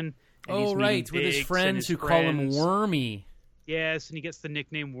Station. And with his friends who call him Wormy. Yes, and he gets the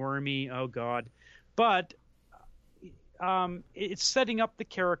nickname Wormy. Oh God, but it's setting up the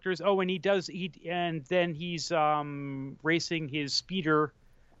characters. Oh, and and then he's racing his speeder,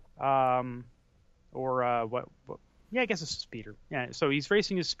 what? Yeah, I guess it's a speeder. Yeah, so he's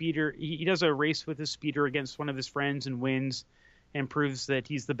racing his speeder. He does a race with his speeder against one of his friends and wins, and proves that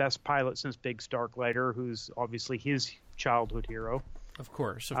he's the best pilot since Biggs Darklighter, who's obviously his childhood hero. Of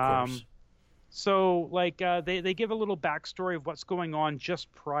course. So, like, they give a little backstory of what's going on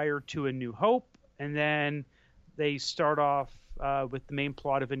just prior to A New Hope, and then they start off with the main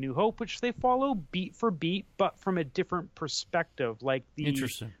plot of A New Hope, which they follow beat for beat, but from a different perspective. Like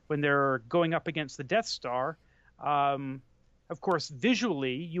when they're going up against the Death Star, of course,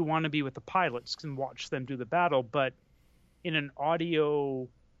 visually you want to be with the pilots and watch them do the battle, but in an audio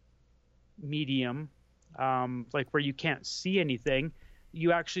medium, like where you can't see anything,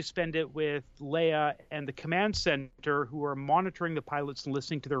 you actually spend it with Leia and the command center who are monitoring the pilots and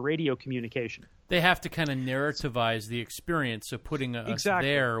listening to their radio communication. They have to kind of narrativize the experience, so putting us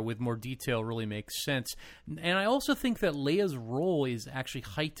there with more detail really makes sense. And I also think that Leia's role is actually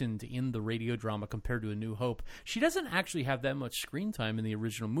heightened in the radio drama compared to A New Hope. She doesn't actually have that much screen time in the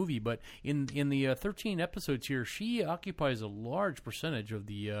original movie, but in the 13 episodes here, she occupies a large percentage of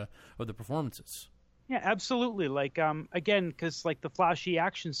the performances. Yeah, absolutely. Like, again, because like the flashy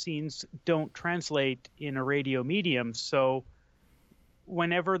action scenes don't translate in a radio medium, so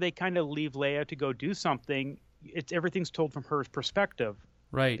whenever they kind of leave Leia to go do something, everything's told from her perspective,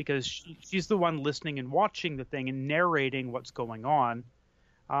 right? Because she's the one listening and watching the thing and narrating what's going on.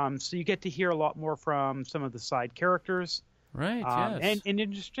 So you get to hear a lot more from some of the side characters. Right, yes. And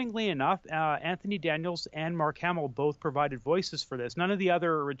interestingly enough, Anthony Daniels and Mark Hamill both provided voices for this. None of the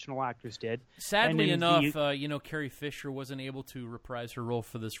other original actors did. Sadly enough, Carrie Fisher wasn't able to reprise her role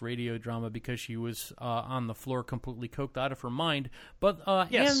for this radio drama because she was on the floor completely coked out of her mind. But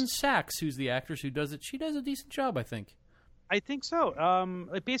Anne Sachs, who's the actress who does it, she does a decent job, I think. I think so.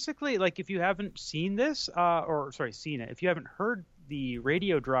 Basically, like if you haven't seen this, if you haven't heard the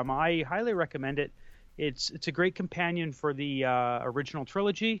radio drama, I highly recommend it. It's a great companion for the original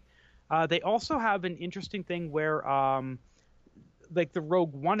trilogy. They also have an interesting thing where, like the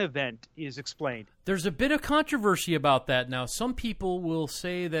Rogue One event is explained. There's a bit of controversy about that now. Some people will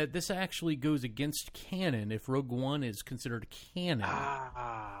say that this actually goes against canon if Rogue One is considered canon.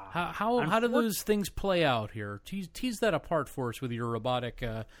 How do those things play out here? Tease that apart for us with your robotic,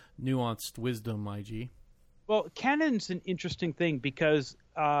 nuanced wisdom, IG. Well, canon's an interesting thing because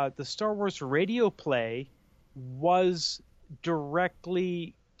the Star Wars radio play was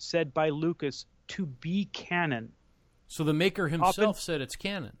directly said by Lucas to be canon. So the maker himself said it's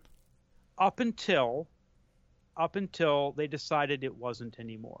canon. Up until they decided it wasn't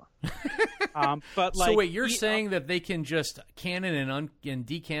anymore. But so wait, you're saying that they can just canon and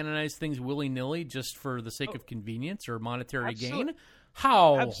decanonize things willy-nilly just for the sake of convenience or monetary gain?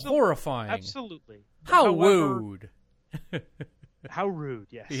 How horrifying. Absolutely. How rude. How rude,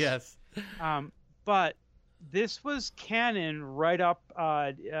 yes. Yes. But this was canon right up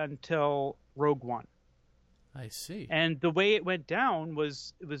until Rogue One. I see. And the way it went down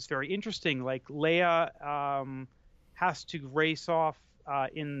was very interesting. Like Leia has to race off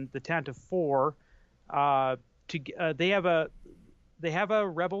in the Tantive 4. They have a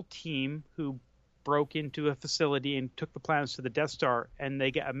rebel team who broke into a facility and took the plans to the Death Star, and they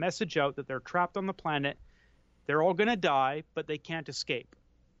get a message out that they're trapped on the planet. They're all going to die, but they can't escape.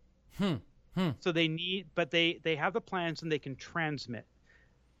 So they have the plans and they can transmit.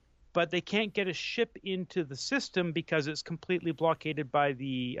 But they can't get a ship into the system because it's completely blockaded by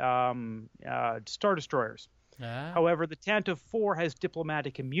the Star Destroyers. However, the Tantive 4 has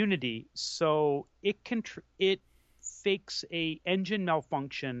diplomatic immunity, so it fakes a engine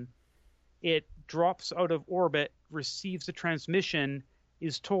malfunction. It drops out of orbit, receives a transmission,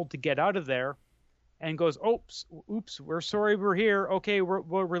 is told to get out of there, and goes, "Oops, we're sorry, we're here. Okay,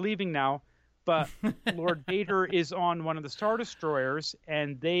 we're leaving now." But Lord Vader is on one of the Star Destroyers,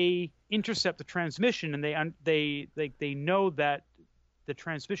 and they intercept the transmission, and they know that the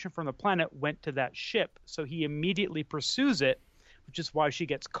transmission from the planet went to that ship. So he immediately pursues it, which is why she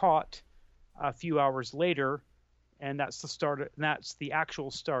gets caught a few hours later, and that's the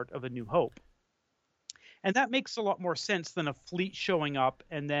actual start of A New Hope. And that makes a lot more sense than a fleet showing up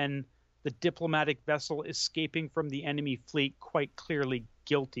and then the diplomatic vessel escaping from the enemy fleet quite clearly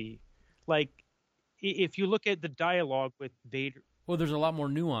guilty. Like, if you look at the dialogue with Vader... Well, there's a lot more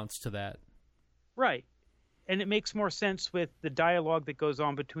nuance to that. Right. And it makes more sense with the dialogue that goes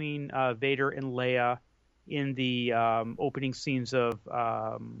on between Vader and Leia in the opening scenes of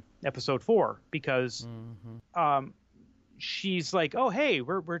Episode 4, because she's like, "Oh, hey,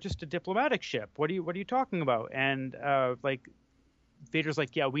 we're just a diplomatic ship. What are you talking about?" And Vader's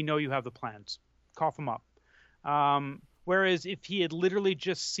like, "Yeah, we know you have the plans. Cough them up." Whereas if he had literally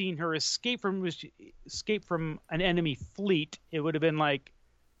just seen her escape from an enemy fleet, it would have been like,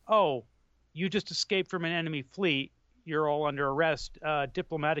 "Oh, you just escaped from an enemy fleet. You're all under arrest.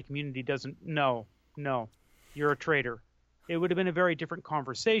 Diplomatic immunity doesn't. No, you're a traitor." It would have been a very different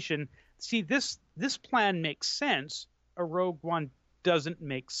conversation. See, this plan makes sense. A Rogue One doesn't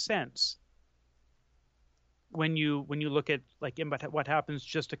make sense when you look at what happens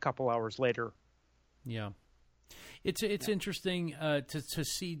just a couple hours later. Yeah. It's interesting to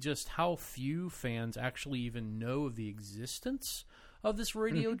see just how few fans actually even know of the existence of this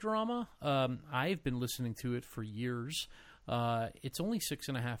radio drama. I've been listening to it for years. It's only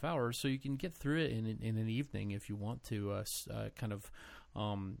 6.5 hours, so you can get through it in an evening if you want to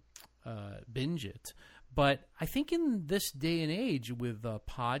binge it. But I think in this day and age with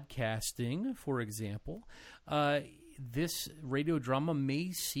podcasting, for example, this radio drama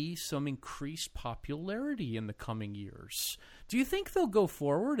may see some increased popularity in the coming years. Do you think they'll go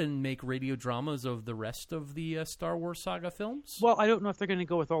forward and make radio dramas of the rest of the Star Wars saga films? Well, I don't know if they're going to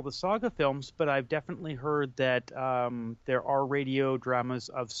go with all the saga films, but I've definitely heard that there are radio dramas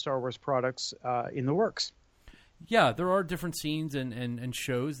of Star Wars products in the works. Yeah, there are different scenes and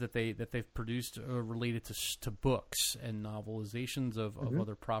shows that they've produced related to books and novelizations of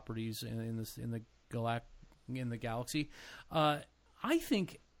other properties in the galaxy. I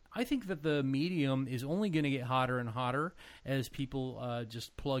think that the medium is only going to get hotter and hotter as people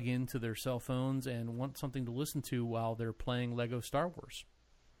just plug into their cell phones and want something to listen to while they're playing Lego Star Wars.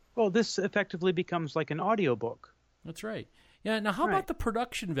 Well, this effectively becomes like an audiobook. That's right. Yeah. Now, how about the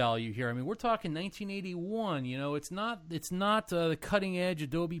production value here? I mean, we're talking 1981. You know, it's not the cutting edge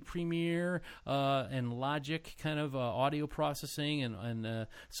Adobe Premiere and Logic kind of audio processing and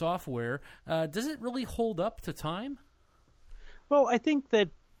software. Does it really hold up to time? Well, I think that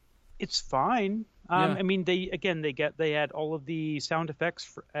it's fine. Yeah. I mean, they had all of the sound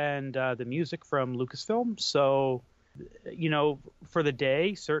effects and the music from Lucasfilm, so. You know, for the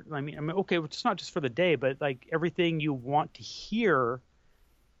day, certainly. I mean, okay, it's not just for the day, but like everything you want to hear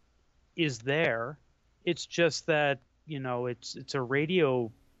is there. It's just that, you know, it's a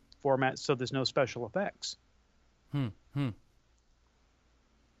radio format, so there's no special effects. Oh,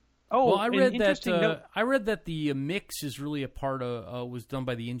 well, I read that the mix is really a part of was done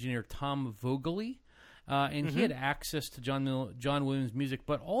by the engineer Tom Vogeli. And he had access to John Williams' music,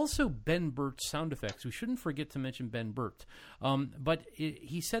 but also Ben Burtt's sound effects. We shouldn't forget to mention Ben Burtt. But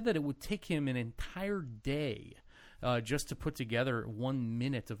he said that it would take him an entire day just to put together 1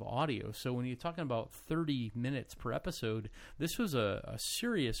 minute of audio. So when you're talking about 30 minutes per episode, this was a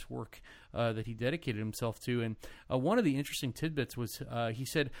serious work that he dedicated himself to. And one of the interesting tidbits was he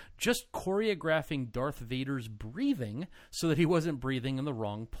said just choreographing Darth Vader's breathing so that he wasn't breathing in the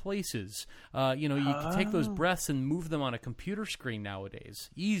wrong places. You can take those breaths and move them on a computer screen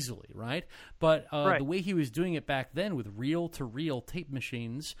nowadays easily, right? But the way he was doing it back then with reel-to-reel tape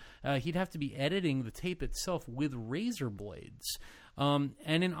machines, he'd have to be editing the tape itself with razor blades. And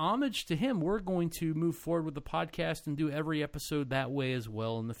in homage to him, we're going to move forward with the podcast and do every episode that way as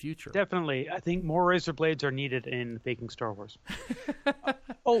well in the future. Definitely. I think more razor blades are needed in Faking Star Wars.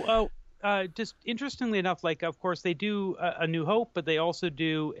 Just interestingly enough, like, of course, they do A New Hope, but they also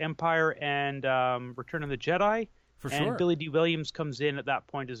do Empire and Return of the Jedi. For and sure. Billy D. Williams comes in at that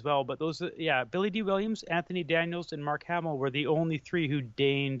point as well. But those, Billy D. Williams, Anthony Daniels, and Mark Hamill were the only three who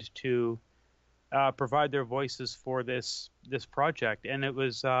deigned to provide their voices for this project. And it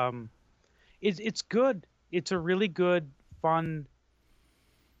was, it's good. It's a really good, fun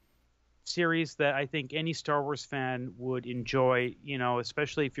series that I think any Star Wars fan would enjoy,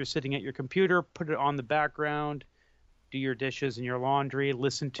 especially if you're sitting at your computer, put it on the background, do your dishes and your laundry,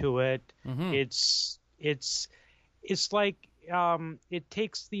 listen to it. Mm-hmm. It's like it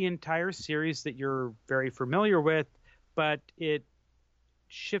takes the entire series that you're very familiar with, but it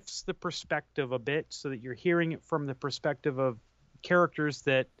shifts the perspective a bit so that you're hearing it from the perspective of characters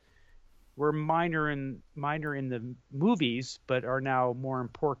that were minor in the movies, but are now more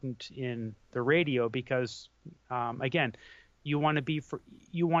important in the radio because, again, you want to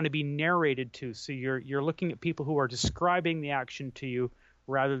be narrated to. So you're looking at people who are describing the action to you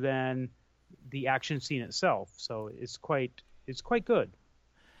rather than the action scene itself. So it's quite good.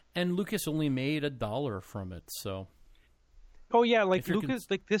 And Lucas only made $1 from it, so. Oh yeah,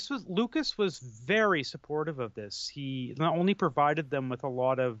 Lucas was very supportive of this. He not only provided them with a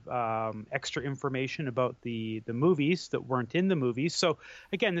lot of extra information about the movies that weren't in the movies. So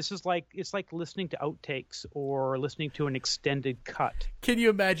again, it's like listening to outtakes or listening to an extended cut. Can you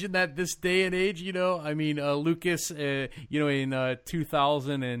imagine that this day and age? Lucas, in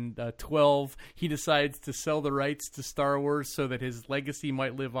 2012, he decides to sell the rights to Star Wars so that his legacy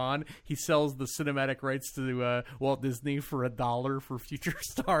might live on. He sells the cinematic rights to Walt Disney for $1 for future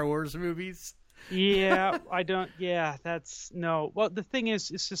Star Wars movies. Yeah, I don't. Yeah, that's no. Well, the thing is,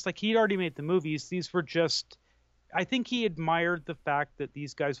 it's just like he'd already made the movies. These were just. I think he admired the fact that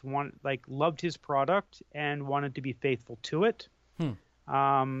these guys loved his product and wanted to be faithful to it.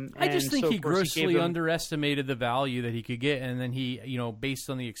 I just think he grossly underestimated the value that he could get, and then he, based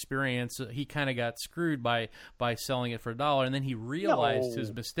on the experience, he kind of got screwed by selling it for $1, and then he realized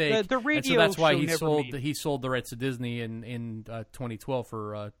his mistake. The radio and so that's why show he sold the rights to Disney in 2012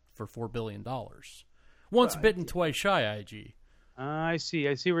 for $4 billion. Once bitten, twice shy. IG. I see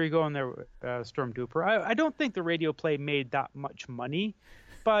where you're going there, Stormtrooper. I don't think the radio play made that much money.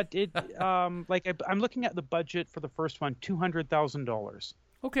 But it, I'm looking at the budget for the first one, $200,000.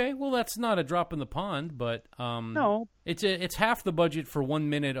 Okay, well that's not a drop in the pond, but no, it's half the budget for 1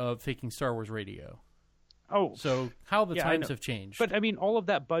 minute of Faking Star Wars Radio. Oh, so how the times have changed. But I mean, all of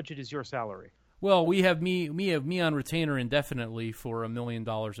that budget is your salary. Well, we have me on retainer indefinitely for $1 million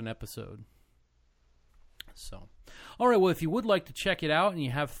an episode. So. All right, well, if you would like to check it out and you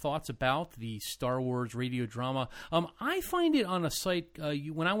have thoughts about the Star Wars radio drama, I find it on a site,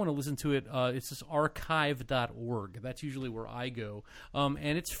 when I want to listen to it, it's this archive.org. That's usually where I go.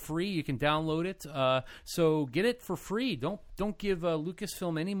 And it's free. You can download it. So get it for free. Don't give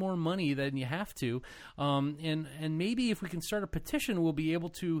Lucasfilm any more money than you have to. And maybe if we can start a petition, we'll be able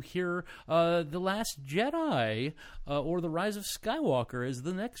to hear The Last Jedi or The Rise of Skywalker as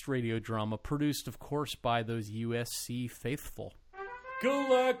the next radio drama, produced, of course, by those USC faithful.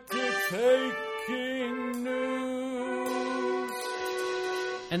 Galactic Taking News.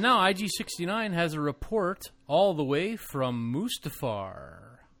 And now IG69 has a report all the way from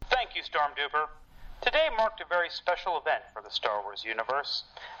Mustafar. Thank you, Stormtrooper. Today marked a very special event for the Star Wars universe.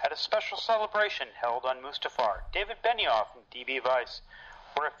 At a special celebration held on Mustafar, David Benioff and DB Weiss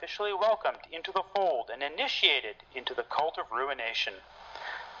were officially welcomed into the fold and initiated into the cult of ruination.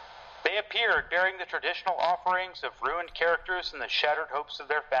 They appeared bearing the traditional offerings of ruined characters and the shattered hopes of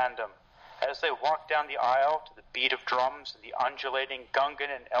their fandom. As they walked down the aisle to the beat of drums and the undulating Gungan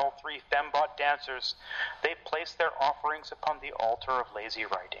and L3 fembot dancers, they placed their offerings upon the altar of lazy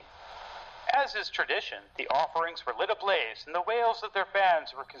writing. As is tradition, the offerings were lit ablaze, and the wails of their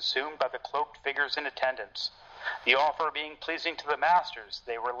fans were consumed by the cloaked figures in attendance. The offer being pleasing to the masters,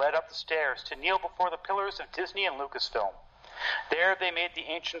 they were led up the stairs to kneel before the pillars of Disney and Lucasfilm. There they made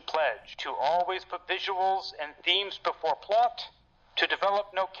the ancient pledge to always put visuals and themes before plot, to develop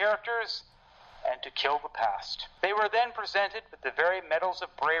no characters, and to kill the past. They were then presented with the very medals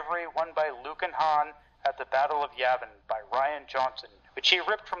of bravery won by Luke and Han at the Battle of Yavin by Rian Johnson, which he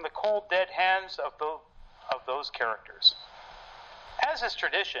ripped from the cold, dead hands of those characters. As is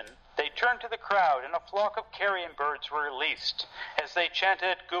tradition, they turned to the crowd, and a flock of carrion birds were released as they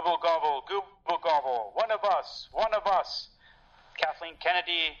chanted, "Gooble gobble, gooble gobble, one of us, one of us." Kathleen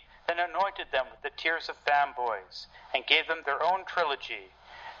Kennedy then anointed them with the tears of fanboys, and gave them their own trilogy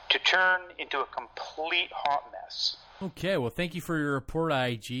to turn into a complete hot mess. Okay, well, thank you for your report,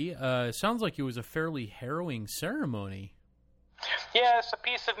 IG. Sounds like it was a fairly harrowing ceremony. Yes, a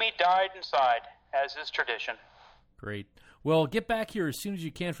piece of me died inside, as is tradition. Great. Well, get back here as soon as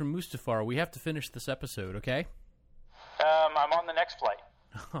you can from Mustafar. We have to finish this episode, okay? I'm on the next flight.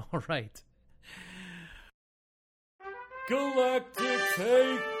 All right. Galactic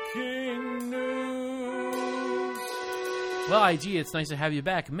Taking News. Well, IG, it's nice to have you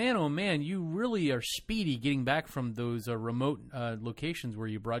back. Man, oh man, you really are speedy getting back from those remote locations where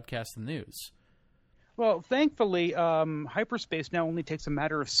you broadcast the news. Well, thankfully, hyperspace now only takes a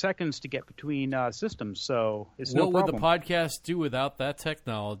matter of seconds to get between systems, so it's no problem. What would the podcast do without that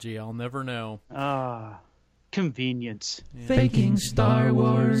technology? I'll never know. Convenience. Yeah. Faking Star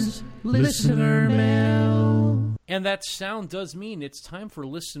Wars listener mail. And that sound does mean it's time for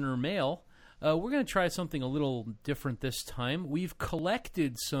listener mail. We're going to try something a little different this time. We've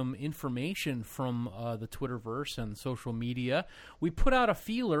collected some information from the Twitterverse and social media. We put out a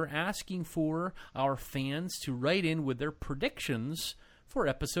feeler asking for our fans to write in with their predictions for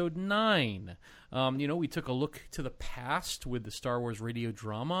Episode 9. We took a look to the past with the Star Wars radio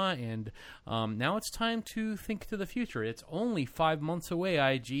drama, and now it's time to think to the future. It's only 5 months away,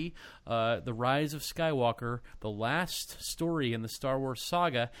 IG. The Rise of Skywalker, the last story in the Star Wars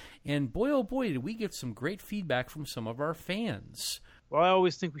saga, and boy, oh boy, did we get some great feedback from some of our fans. Well, I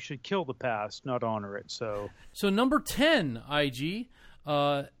always think we should kill the past, not honor it, so... So number 10, IG,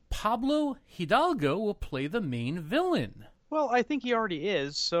 Pablo Hidalgo will play the main villain. Well, I think he already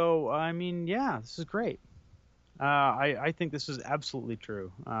is, so, I mean, yeah, this is great. I think this is absolutely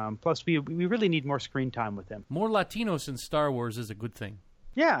true. Plus, we really need more screen time with him. More Latinos in Star Wars is a good thing.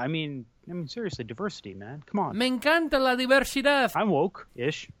 Yeah, I mean, seriously, diversity, man. Come on. Me encanta la diversidad. I'm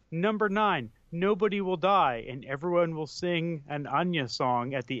woke-ish. Number 9, nobody will die, and everyone will sing an Anya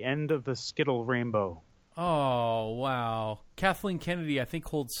song at the end of the Skittle Rainbow. Oh, wow. Kathleen Kennedy, I think,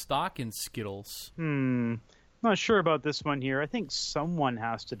 holds stock in Skittles. Not sure about this one here. I think someone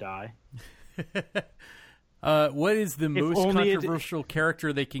has to die. What is the most controversial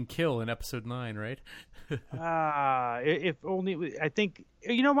character they can kill in Episode 9, right? If only... I think...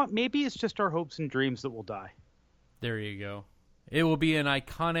 You know what? Maybe it's just our hopes and dreams that will die. There you go. It will be an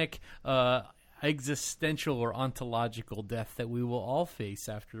iconic existential or ontological death that we will all face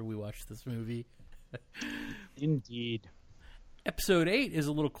after we watch this movie. Indeed. Episode 8 is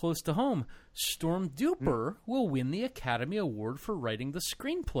a little close to home. Storm Duper will win the Academy Award for writing the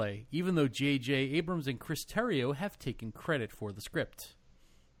screenplay, even though J.J. Abrams and Chris Terrio have taken credit for the script.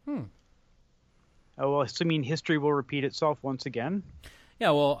 Oh, well, so, I mean, history will repeat itself once again?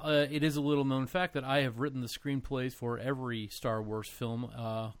 Yeah, well, it is a little-known fact that I have written the screenplays for every Star Wars film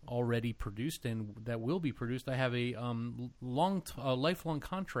already produced and that will be produced. I have a lifelong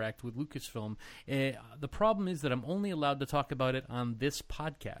contract with Lucasfilm. The problem is that I'm only allowed to talk about it on this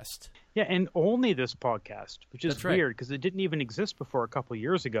podcast. Yeah, and only this podcast, which is That's right. weird because it didn't even exist before a couple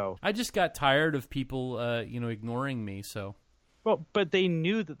years ago. I just got tired of people, ignoring me, so... Well, but they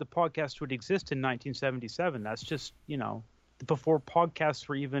knew that the podcast would exist in 1977. That's just, before podcasts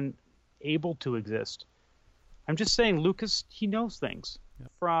were even able to exist. I'm just saying, Lucas, he knows things. Yeah.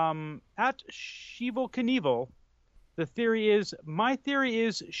 From at Sheeval Knievel, my theory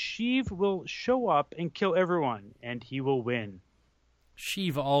is Sheev will show up and kill everyone, and he will win.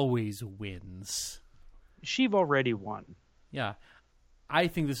 Sheev always wins. Sheev already won. Yeah. I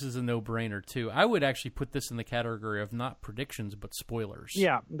think this is a no-brainer, too. I would actually put this in the category of not predictions, but spoilers.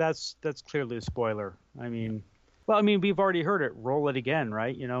 Yeah, that's clearly a spoiler. I mean... Well, I mean, we've already heard it. Roll it again,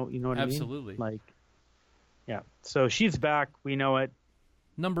 right? You know what I mean? Absolutely. Yeah. So she's back. We know it.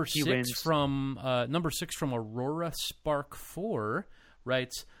 Number 6 from Aurora Spark 4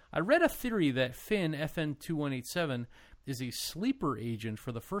 writes, I read a theory that Finn, FN2187, is a sleeper agent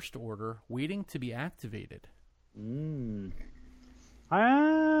for the First Order waiting to be activated.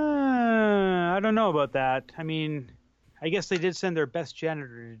 I don't know about that. I mean, I guess they did send their best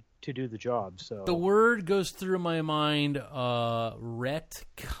janitor to do the job. So the word goes through my mind, retcon.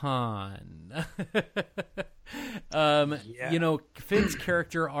 Finn's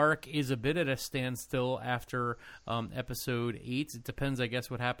character arc is a bit at a standstill after episode 8. It depends, I guess,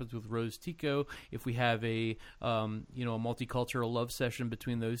 what happens with Rose Tico. If we have a multicultural love session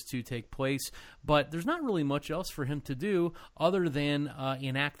between those two take place, but there's not really much else for him to do other than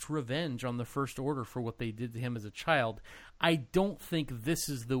enact revenge on the First Order for what they did to him as a child. I don't think this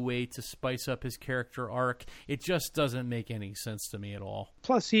is the way to spice up his character arc. It just doesn't make any sense to me at all.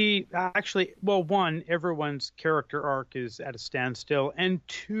 Plus, he actually, well, one, everyone's character arc is at a standstill, and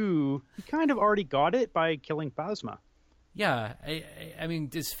two, he kind of already got it by killing Phasma. Yeah, I mean,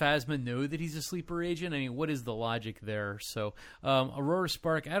 does Phasma know that he's a sleeper agent? I mean, what is the logic there? So, Aurora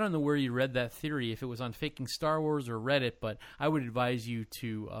Spark, I don't know where you read that theory, if it was on Faking Star Wars or Reddit, but I would advise you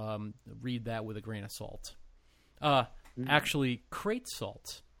to read that with a grain of salt. Actually, crate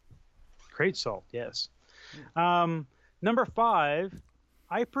salt. Crate salt, yes. Number 5,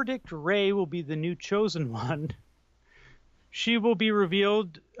 I predict Rey will be the new chosen one. She will be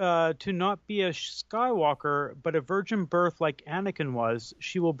revealed to not be a Skywalker, but a virgin birth like Anakin was.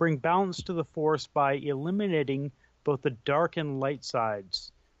 She will bring balance to the Force by eliminating both the dark and light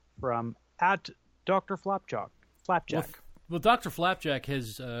sides. From @Dr. Flapjack. Well, Dr. Flapjack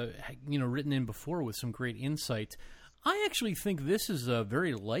has written in before with some great insight. I actually think this is a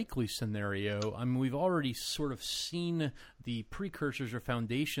very likely scenario. I mean, we've already sort of seen the precursors or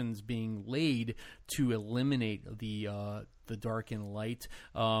foundations being laid to eliminate the dark and light.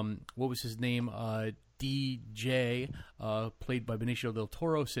 What was his name? DJ, played by Benicio del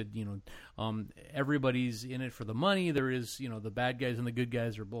Toro, said, everybody's in it for the money. There is, the bad guys and the good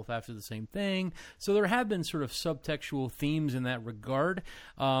guys are both after the same thing. So there have been sort of subtextual themes in that regard.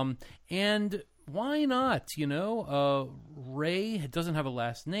 And why not? Rey doesn't have a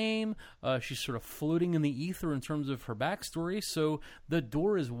last name. She's sort of floating in the ether in terms of her backstory. So the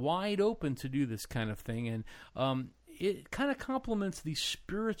door is wide open to do this kind of thing. And it kind of complements the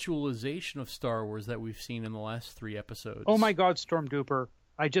spiritualization of Star Wars that we've seen in the last 3 episodes. Oh my God, Stormduper.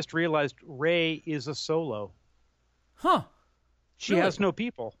 I just realized Rey is a solo. Huh. She has no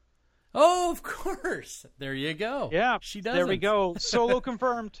people. Oh, of course. There you go. Yeah. She doesn't. There we go. Solo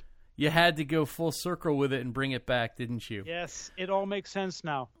confirmed. You had to go full circle with it and bring it back, didn't you? Yes, it all makes sense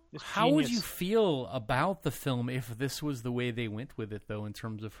now. How would you feel about the film if this was the way they went with it, though, in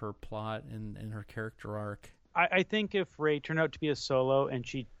terms of her plot and her character arc? I think if Rey turned out to be a solo and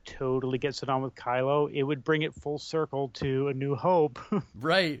she totally gets it on with Kylo, it would bring it full circle to A New Hope.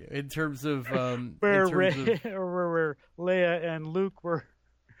 Right, in terms of... where Leia and Luke were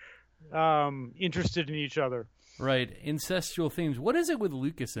interested in each other. Right, incestual themes. What is it with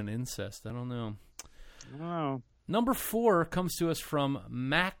Lucas and incest? I don't know. Oh. Number 4 comes to us from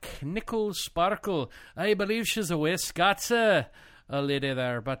Mac Nichols Sparkle. I believe she's a Wisconsin lady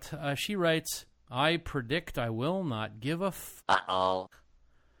there, but she writes, I predict I will not give a Uh-oh.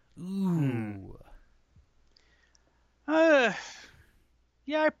 Ooh. Yeah,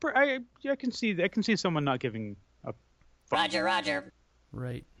 I can see someone not giving a Roger.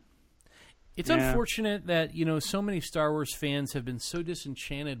 Right. It's unfortunate that, so many Star Wars fans have been so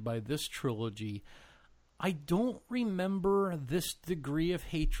disenchanted by this trilogy. I don't remember this degree of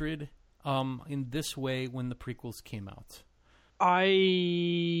hatred in this way when the prequels came out.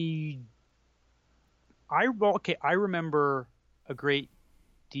 I remember a great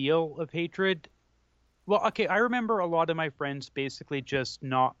deal of hatred. Well, okay, I remember a lot of my friends basically just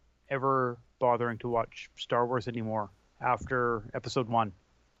not ever bothering to watch Star Wars anymore after Episode 1.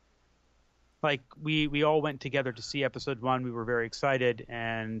 Like, we all went together to see Episode 1. We were very excited.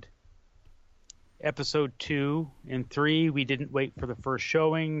 And Episode 2 and 3, we didn't wait for the first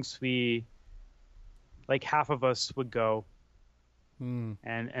showings. Half of us would go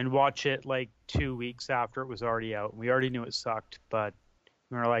and watch it 2 weeks after it was already out. We already knew it sucked, but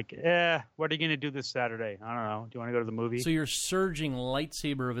we were like, what are you going to do this Saturday? I don't know. Do you want to go to the movie? So your surging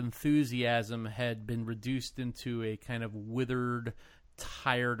lightsaber of enthusiasm had been reduced into a kind of withered,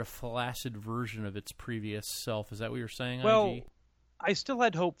 tired, flaccid version of its previous self. Is that what you're saying, Well, IG? I still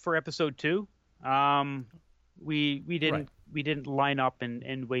had hope for Episode 2. We didn't line up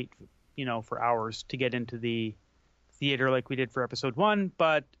and wait, for hours to get into the theater like we did for Episode 1,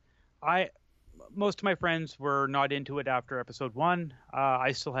 but most of my friends were not into it after Episode 1.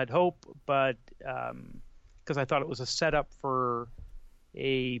 I still had hope, but because I thought it was a setup for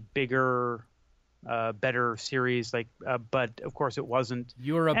a bigger, better series, but of course it wasn't.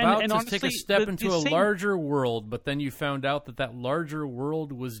 You were about to honestly, take a step into a larger world, but then you found out that larger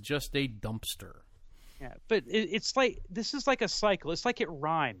world was just a dumpster. Yeah, but it's like, this is like a cycle. It's like it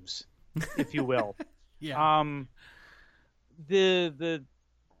rhymes, if you will. Yeah.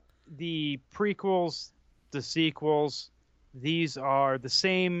 The prequels, the sequels, these are the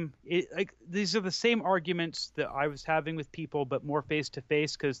same. These are the same arguments that I was having with people, but more face to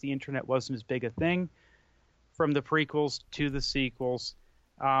face because the internet wasn't as big a thing. From the prequels to the sequels,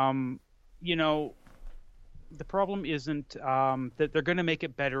 the problem isn't that they're going to make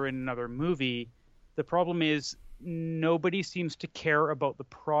it better in another movie. The problem is nobody seems to care about the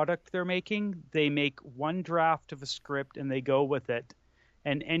product they're making. They make one draft of a script and they go with it.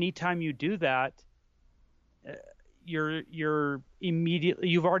 And anytime you do that, you're immediately,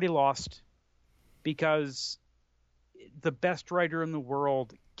 you've already lost, because the best writer in the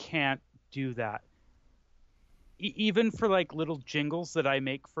world can't do that. Even for like little jingles that I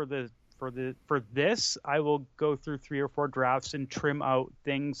make for this, I will go through 3 or 4 drafts and trim out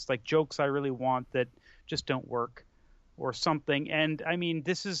things like jokes I really want that just don't work or something. And I mean,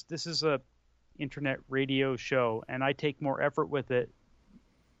 this is a internet radio show, and I take more effort with it,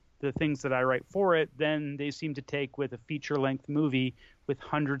 the things that I write for it, than they seem to take with a feature-length movie with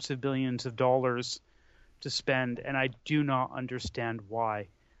hundreds of billions of dollars to spend. And I do not understand why.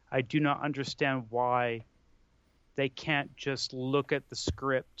 I do not understand why they can't just look at the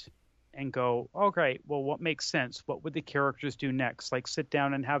script and go, okay, well, what makes sense? What would the characters do next? Like, sit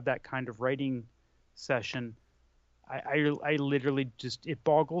down and have that kind of writing session. I literally just, it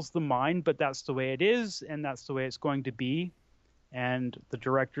boggles the mind, but that's the way it is, and that's the way it's going to be. And the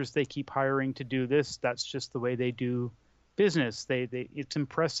directors they keep hiring to do this, that's just the way they do business. It's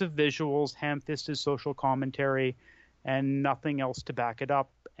impressive visuals, ham-fisted social commentary, and nothing else to back it up.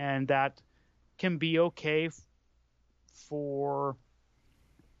 And that can be okay for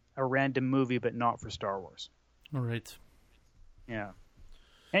a random movie, but not for Star Wars. All right. Yeah.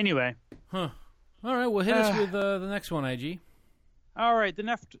 Anyway. Huh. All right. Well, hit us with the next one, IG. All right. The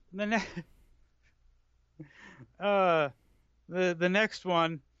next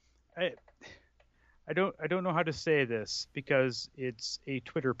one, I don't know how to say this because it's a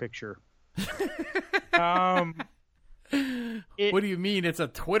Twitter picture. What do you mean it's a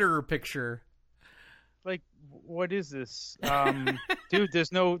Twitter picture? Like, what is this? Dude,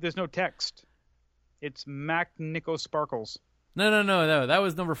 there's no text. It's Mac Nico Sparkles. No. That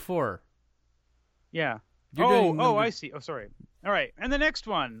was number 4. Yeah. You're I see. Oh, sorry. All right. And the next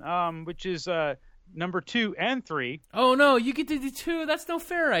one, which is number 2 and 3. Oh, no, you get to do 2. That's no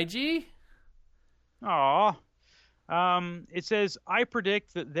fair, IG. Aw. It says, I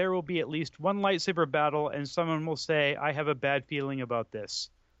predict that there will be at least one lightsaber battle, and someone will say, I have a bad feeling about this.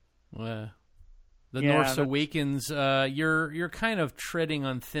 The Norse Awakens, you're kind of treading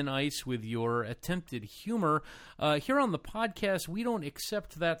on thin ice with your attempted humor. Here on the podcast, we don't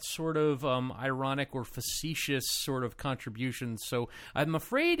accept that sort of ironic or facetious sort of contribution, so I'm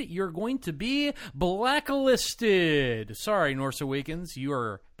afraid you're going to be blacklisted. Sorry, Norse Awakens, you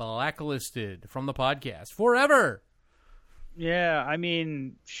are blacklisted from the podcast forever. Yeah, I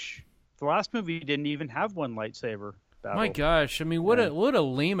mean, the last movie didn't even have one lightsaber battle. My gosh, I mean, what a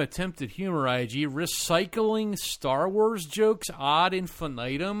lame attempt at humor, IG. Recycling Star Wars jokes ad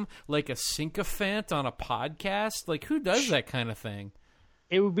infinitum like a sycophant on a podcast? Like, who does that kind of thing?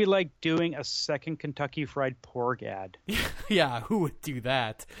 It would be like doing a second Kentucky Fried Pork ad. Yeah, who would do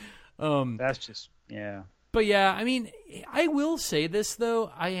that? That's just, yeah. But yeah, I mean, I will say this,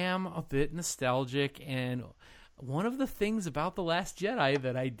 though. I am a bit nostalgic, and one of the things about The Last Jedi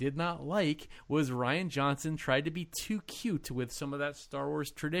that I did not like was Rian Johnson tried to be too cute with some of that Star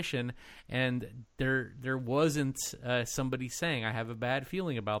Wars tradition, and there wasn't somebody saying, I have a bad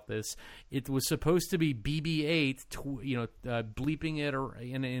feeling about this. It was supposed to be BB-8, bleeping it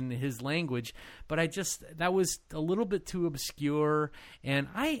in his language, but that was a little bit too obscure, and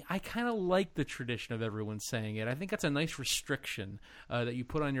I kind of like the tradition of everyone saying it. I think that's a nice restriction that you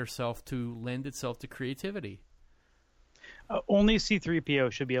put on yourself to lend itself to creativity. Only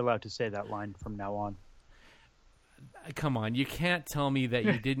C-3PO should be allowed to say that line from now on. Come on, you can't tell me that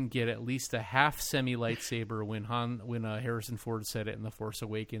you didn't get at least a half semi-lightsaber when Harrison Ford said it in The Force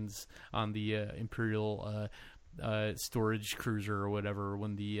Awakens on the Imperial storage cruiser or whatever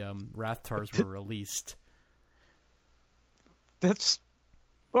when the Rathtars were released. That's...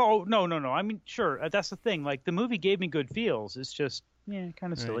 Oh, no. I mean, sure, that's the thing. Like, the movie gave me good feels. It's just,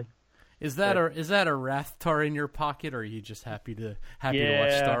 kind of silly. Right. Is that a Rathtar in your pocket, or are you just happy to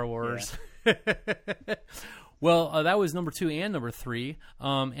watch Star Wars? Yeah. Well, that was number 2 and number 3,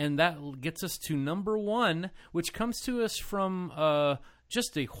 and that gets us to number 1, which comes to us from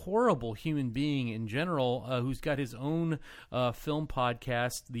just a horrible human being in general, who's got his own film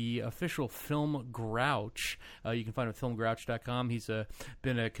podcast, the Official Film Grouch. You can find him at filmgrouch.com. He's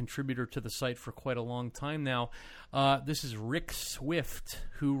been a contributor to the site for quite a long time now. This is Rick Swift,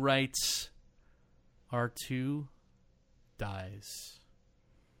 who writes R2 Dies.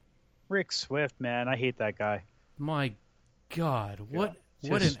 Rick Swift, man, I hate that guy. My God, what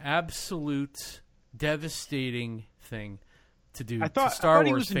an absolute devastating thing to do to Star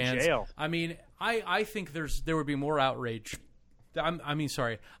Wars fans. In jail. I mean, I think there would be more outrage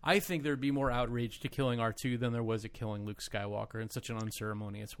Sorry. I think there'd be more outrage to killing R2 than there was at killing Luke Skywalker in such an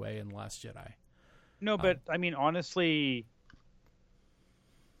unceremonious way in The Last Jedi. No, but I mean, honestly,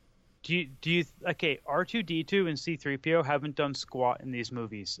 do you R2-D2 and C-3PO haven't done squat in these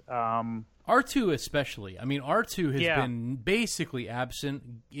movies. R2 especially. I mean, R2 has been basically absent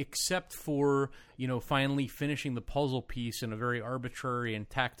except for, finally finishing the puzzle piece in a very arbitrary and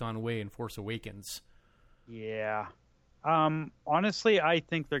tacked on way in Force Awakens. Yeah. Honestly, I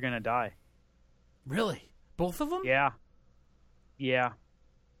think they're going to die. Really? Both of them? Yeah. Yeah.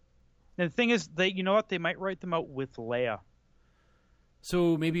 And the thing is, you know what? They might write them out with Leia.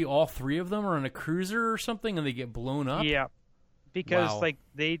 So maybe all three of them are on a cruiser or something and they get blown up? Yeah. Because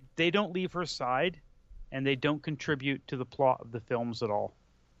they don't leave her side and they don't contribute to the plot of the films at all.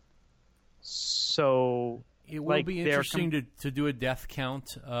 So it will be interesting to do a death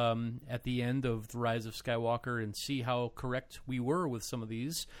count at the end of The Rise of Skywalker and see how correct we were with some of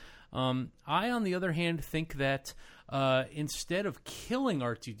these. I, on the other hand, think that instead of killing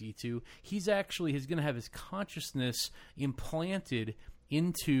R2-D2, he's going to have his consciousness implanted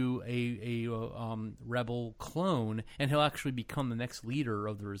into a rebel clone, and he'll actually become the next leader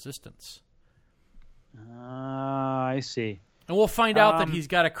of the Resistance. I see. And we'll find out that he's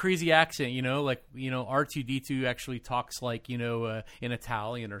got a crazy accent, R2-D2 actually talks like, in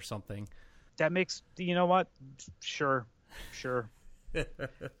Italian or something. That makes, you know what? Sure.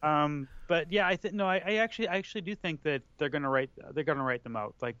 But yeah, I actually do think that they're gonna write them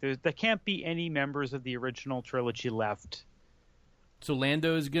out. Like there can't be any members of the original trilogy left. So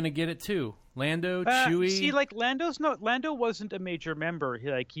Lando is gonna get it too. Lando, Chewie. See, like Lando wasn't a major member.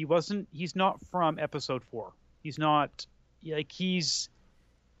 He's not from Episode 4. He's not he's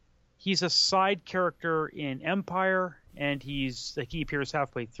a side character in Empire. And he appears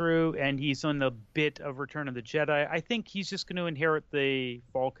halfway through, and he's on the bit of Return of the Jedi. I think he's just going to inherit the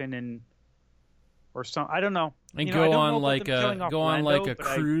Falcon or some. I don't know. And go on like a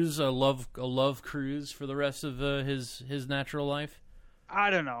cruise, a love cruise for the rest of his natural life.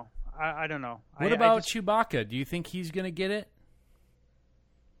 I don't know. I don't know. What about Chewbacca? Do you think he's going to get it?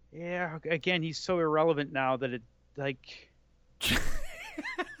 Yeah. Again, he's so irrelevant now that it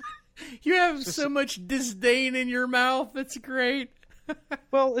You have so much disdain in your mouth. It's great.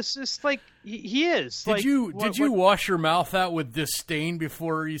 Well, it's just like he is. Did you wash your mouth out with disdain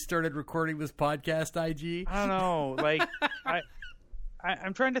before you started recording this podcast, IG? I don't know.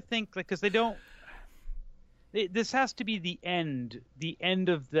 I'm trying to think because they don't. This has to be the end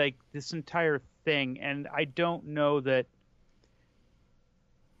of this entire thing, and I don't know that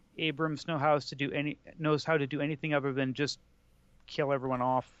Abrams knows how to do anything other than just kill everyone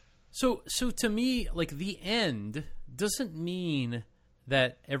off. So to me, the end doesn't mean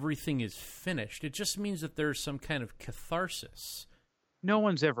that everything is finished. It just means that there's some kind of catharsis. No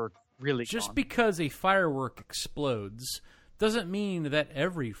one's ever really Just because a firework explodes doesn't mean that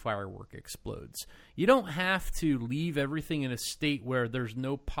every firework explodes. You don't have to leave everything in a state where there's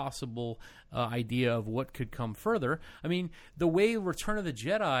no possible idea of what could come further. I mean, the way Return of the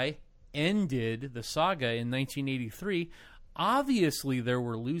Jedi ended the saga in 1983... Obviously, there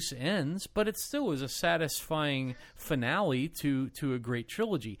were loose ends, but it still was a satisfying finale to a great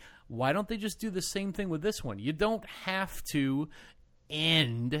trilogy. Why don't they just do the same thing with this one? You don't have to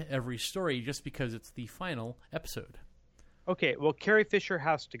end every story just because it's the final episode. Okay, well, Carrie Fisher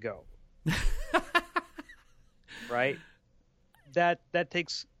has to go. Right? That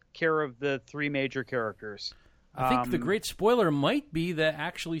takes care of the three major characters. I think the great spoiler might be that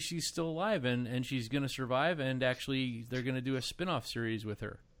actually she's still alive and she's going to survive, and actually they're going to do a spin-off series with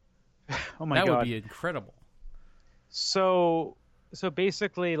her. Oh my God. That would be incredible. So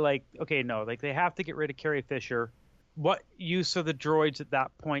basically, they have to get rid of Carrie Fisher. What use are the droids at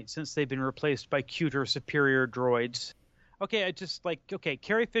that point since they've been replaced by cuter, superior droids? Okay,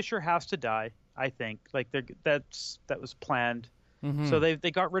 Carrie Fisher has to die, I think. That was planned. Mm-hmm. So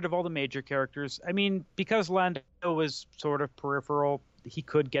they got rid of all the major characters. I mean, because Lando was sort of peripheral, he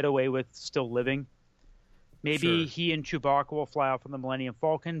could get away with still living. Maybe he and Chewbacca will fly off on the Millennium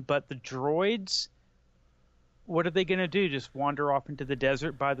Falcon, but the droids, what are they going to do? Just wander off into the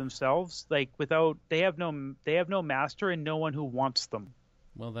desert by themselves? They have no master and no one who wants them.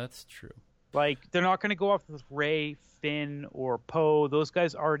 Well, that's true. They're not going to go off with Rey, Finn, or Poe. Those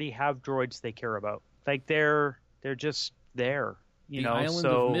guys already have droids they care about. They're just there. The Island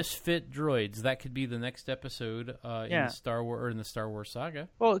of Misfit Droids. That could be the next episode in the Star Wars or in the Star Wars saga.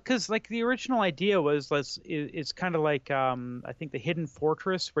 Well, because the original idea was it's kind of like I think the Hidden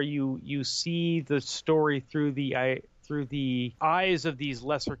Fortress, where you see the story through through the eyes of these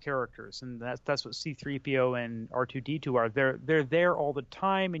lesser characters, and that's what C-3PO and R2-D2 are. They're there all the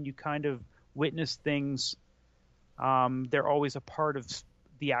time, and you kind of witness things. They're always a part of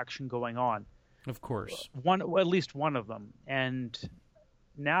the action going on. Of course. At least one of them. And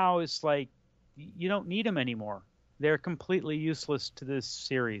now it's like you don't need them anymore. They're completely useless to this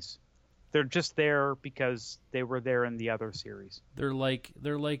series. They're just there because they were there in the other series. They're like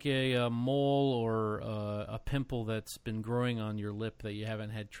a mole or a pimple that's been growing on your lip that you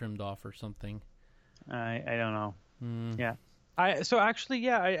haven't had trimmed off or something. I don't know. Yeah. I'd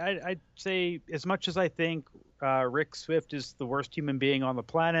say as much as I think Rick Swift is the worst human being on the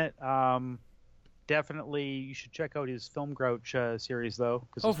planet, definitely you should check out his Film Grouch series, though.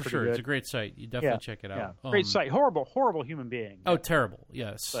 Oh, for sure. Good. It's a great site. You definitely check it out. Yeah. Great site. Horrible human being. Oh, terrible.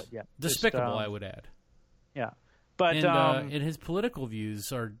 Yes. But, yeah, despicable, I would add. Yeah. But and his political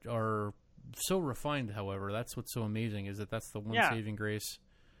views are so refined, however. That's what's so amazing, is that's the one saving grace.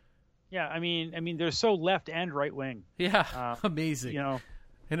 Yeah, I mean, they're so left and right wing. Yeah, amazing.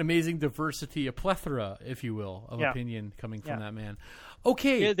 An amazing diversity, a plethora, if you will, of opinion coming from that man.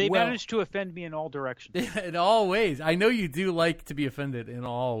 Okay, they managed to offend me in all directions. In all ways. I know you do like to be offended in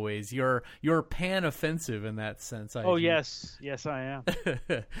all ways. You're pan-offensive in that sense. IG. Oh, yes, I am.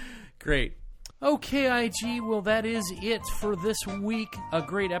 Great. Okay, IG, well, that is it for this week. A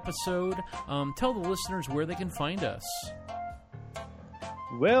great episode. Tell the listeners where they can find us.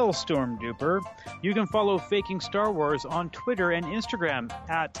 Well, Stormduper, you can follow Faking Star Wars on Twitter and Instagram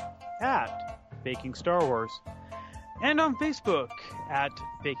at Faking Star Wars, and on Facebook at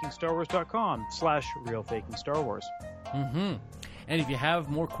fakingstarwars.com/realfakingstarwars. Mm-hmm. And if you have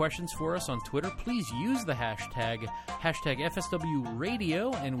more questions for us on Twitter, please use the hashtag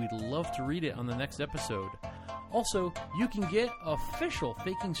FSWRadio, and we'd love to read it on the next episode. Also, you can get official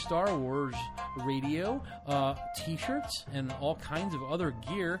Faking Star Wars Radio t-shirts and all kinds of other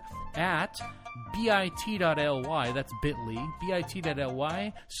gear at bit.ly, that's bit.ly,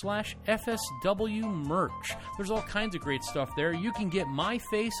 bit.ly/FSW merch. There's all kinds of great stuff there. You can get my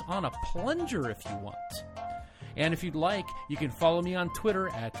face on a plunger if you want. And if you'd like, you can follow me on Twitter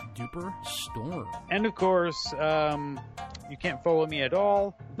at DuperStorm. And of course, you can't follow me at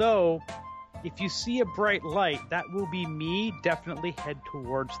all, though. If you see a bright light, that will be me. Definitely head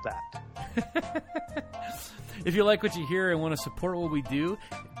towards that. If you like what you hear and want to support what we do,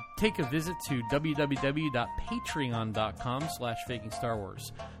 take a visit to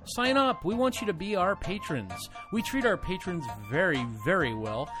www.patreon.com/FakingStarWars. Sign up. We want you to be our patrons. We treat our patrons very, very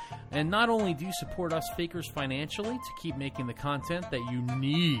well. And not only do you support us fakers financially to keep making the content that you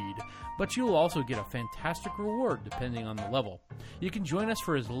need, but you'll also get a fantastic reward depending on the level. You can join us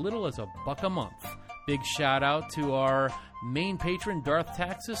for as little as $1 a month. Big shout out to our main patron, Darth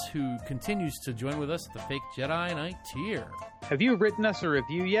Taxis, who continues to join with us at the Fake Jedi Knight tier. Have you written us a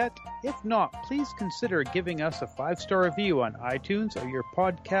review yet? If not, please consider giving us a 5-star review on iTunes or your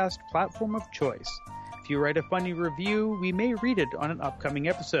podcast platform of choice. If you write a funny review, we may read it on an upcoming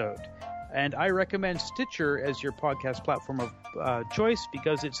episode. And I recommend Stitcher as your podcast platform of choice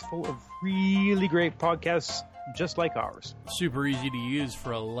because it's full of really great podcasts just like ours. Super easy to use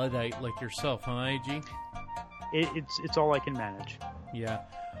for a Luddite like yourself, huh, IG? It's all I can manage. Yeah.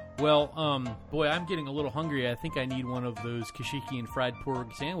 Well, boy, I'm getting a little hungry. I think I need one of those Kashiki and fried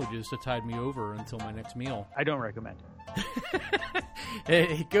pork sandwiches to tide me over until my next meal. I don't recommend it.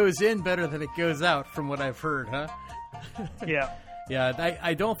 It goes in better than it goes out, from what I've heard, huh? Yeah. Yeah,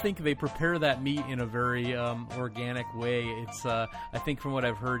 I don't think they prepare that meat in a very organic way. It's I think from what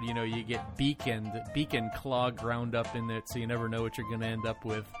I've heard, you get beacon claw ground up in it, so you never know what you're going to end up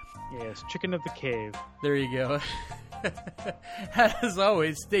with. Yes, chicken of the cave. There you go. As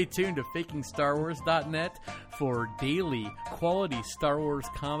always, stay tuned to FakingStarWars.net for daily quality Star Wars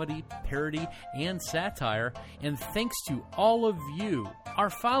comedy, parody, and satire. And thanks to all of you, our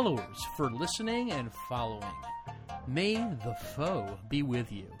followers, for listening and following. May the foe be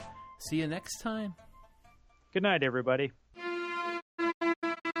with you. See you next time. Good night, everybody.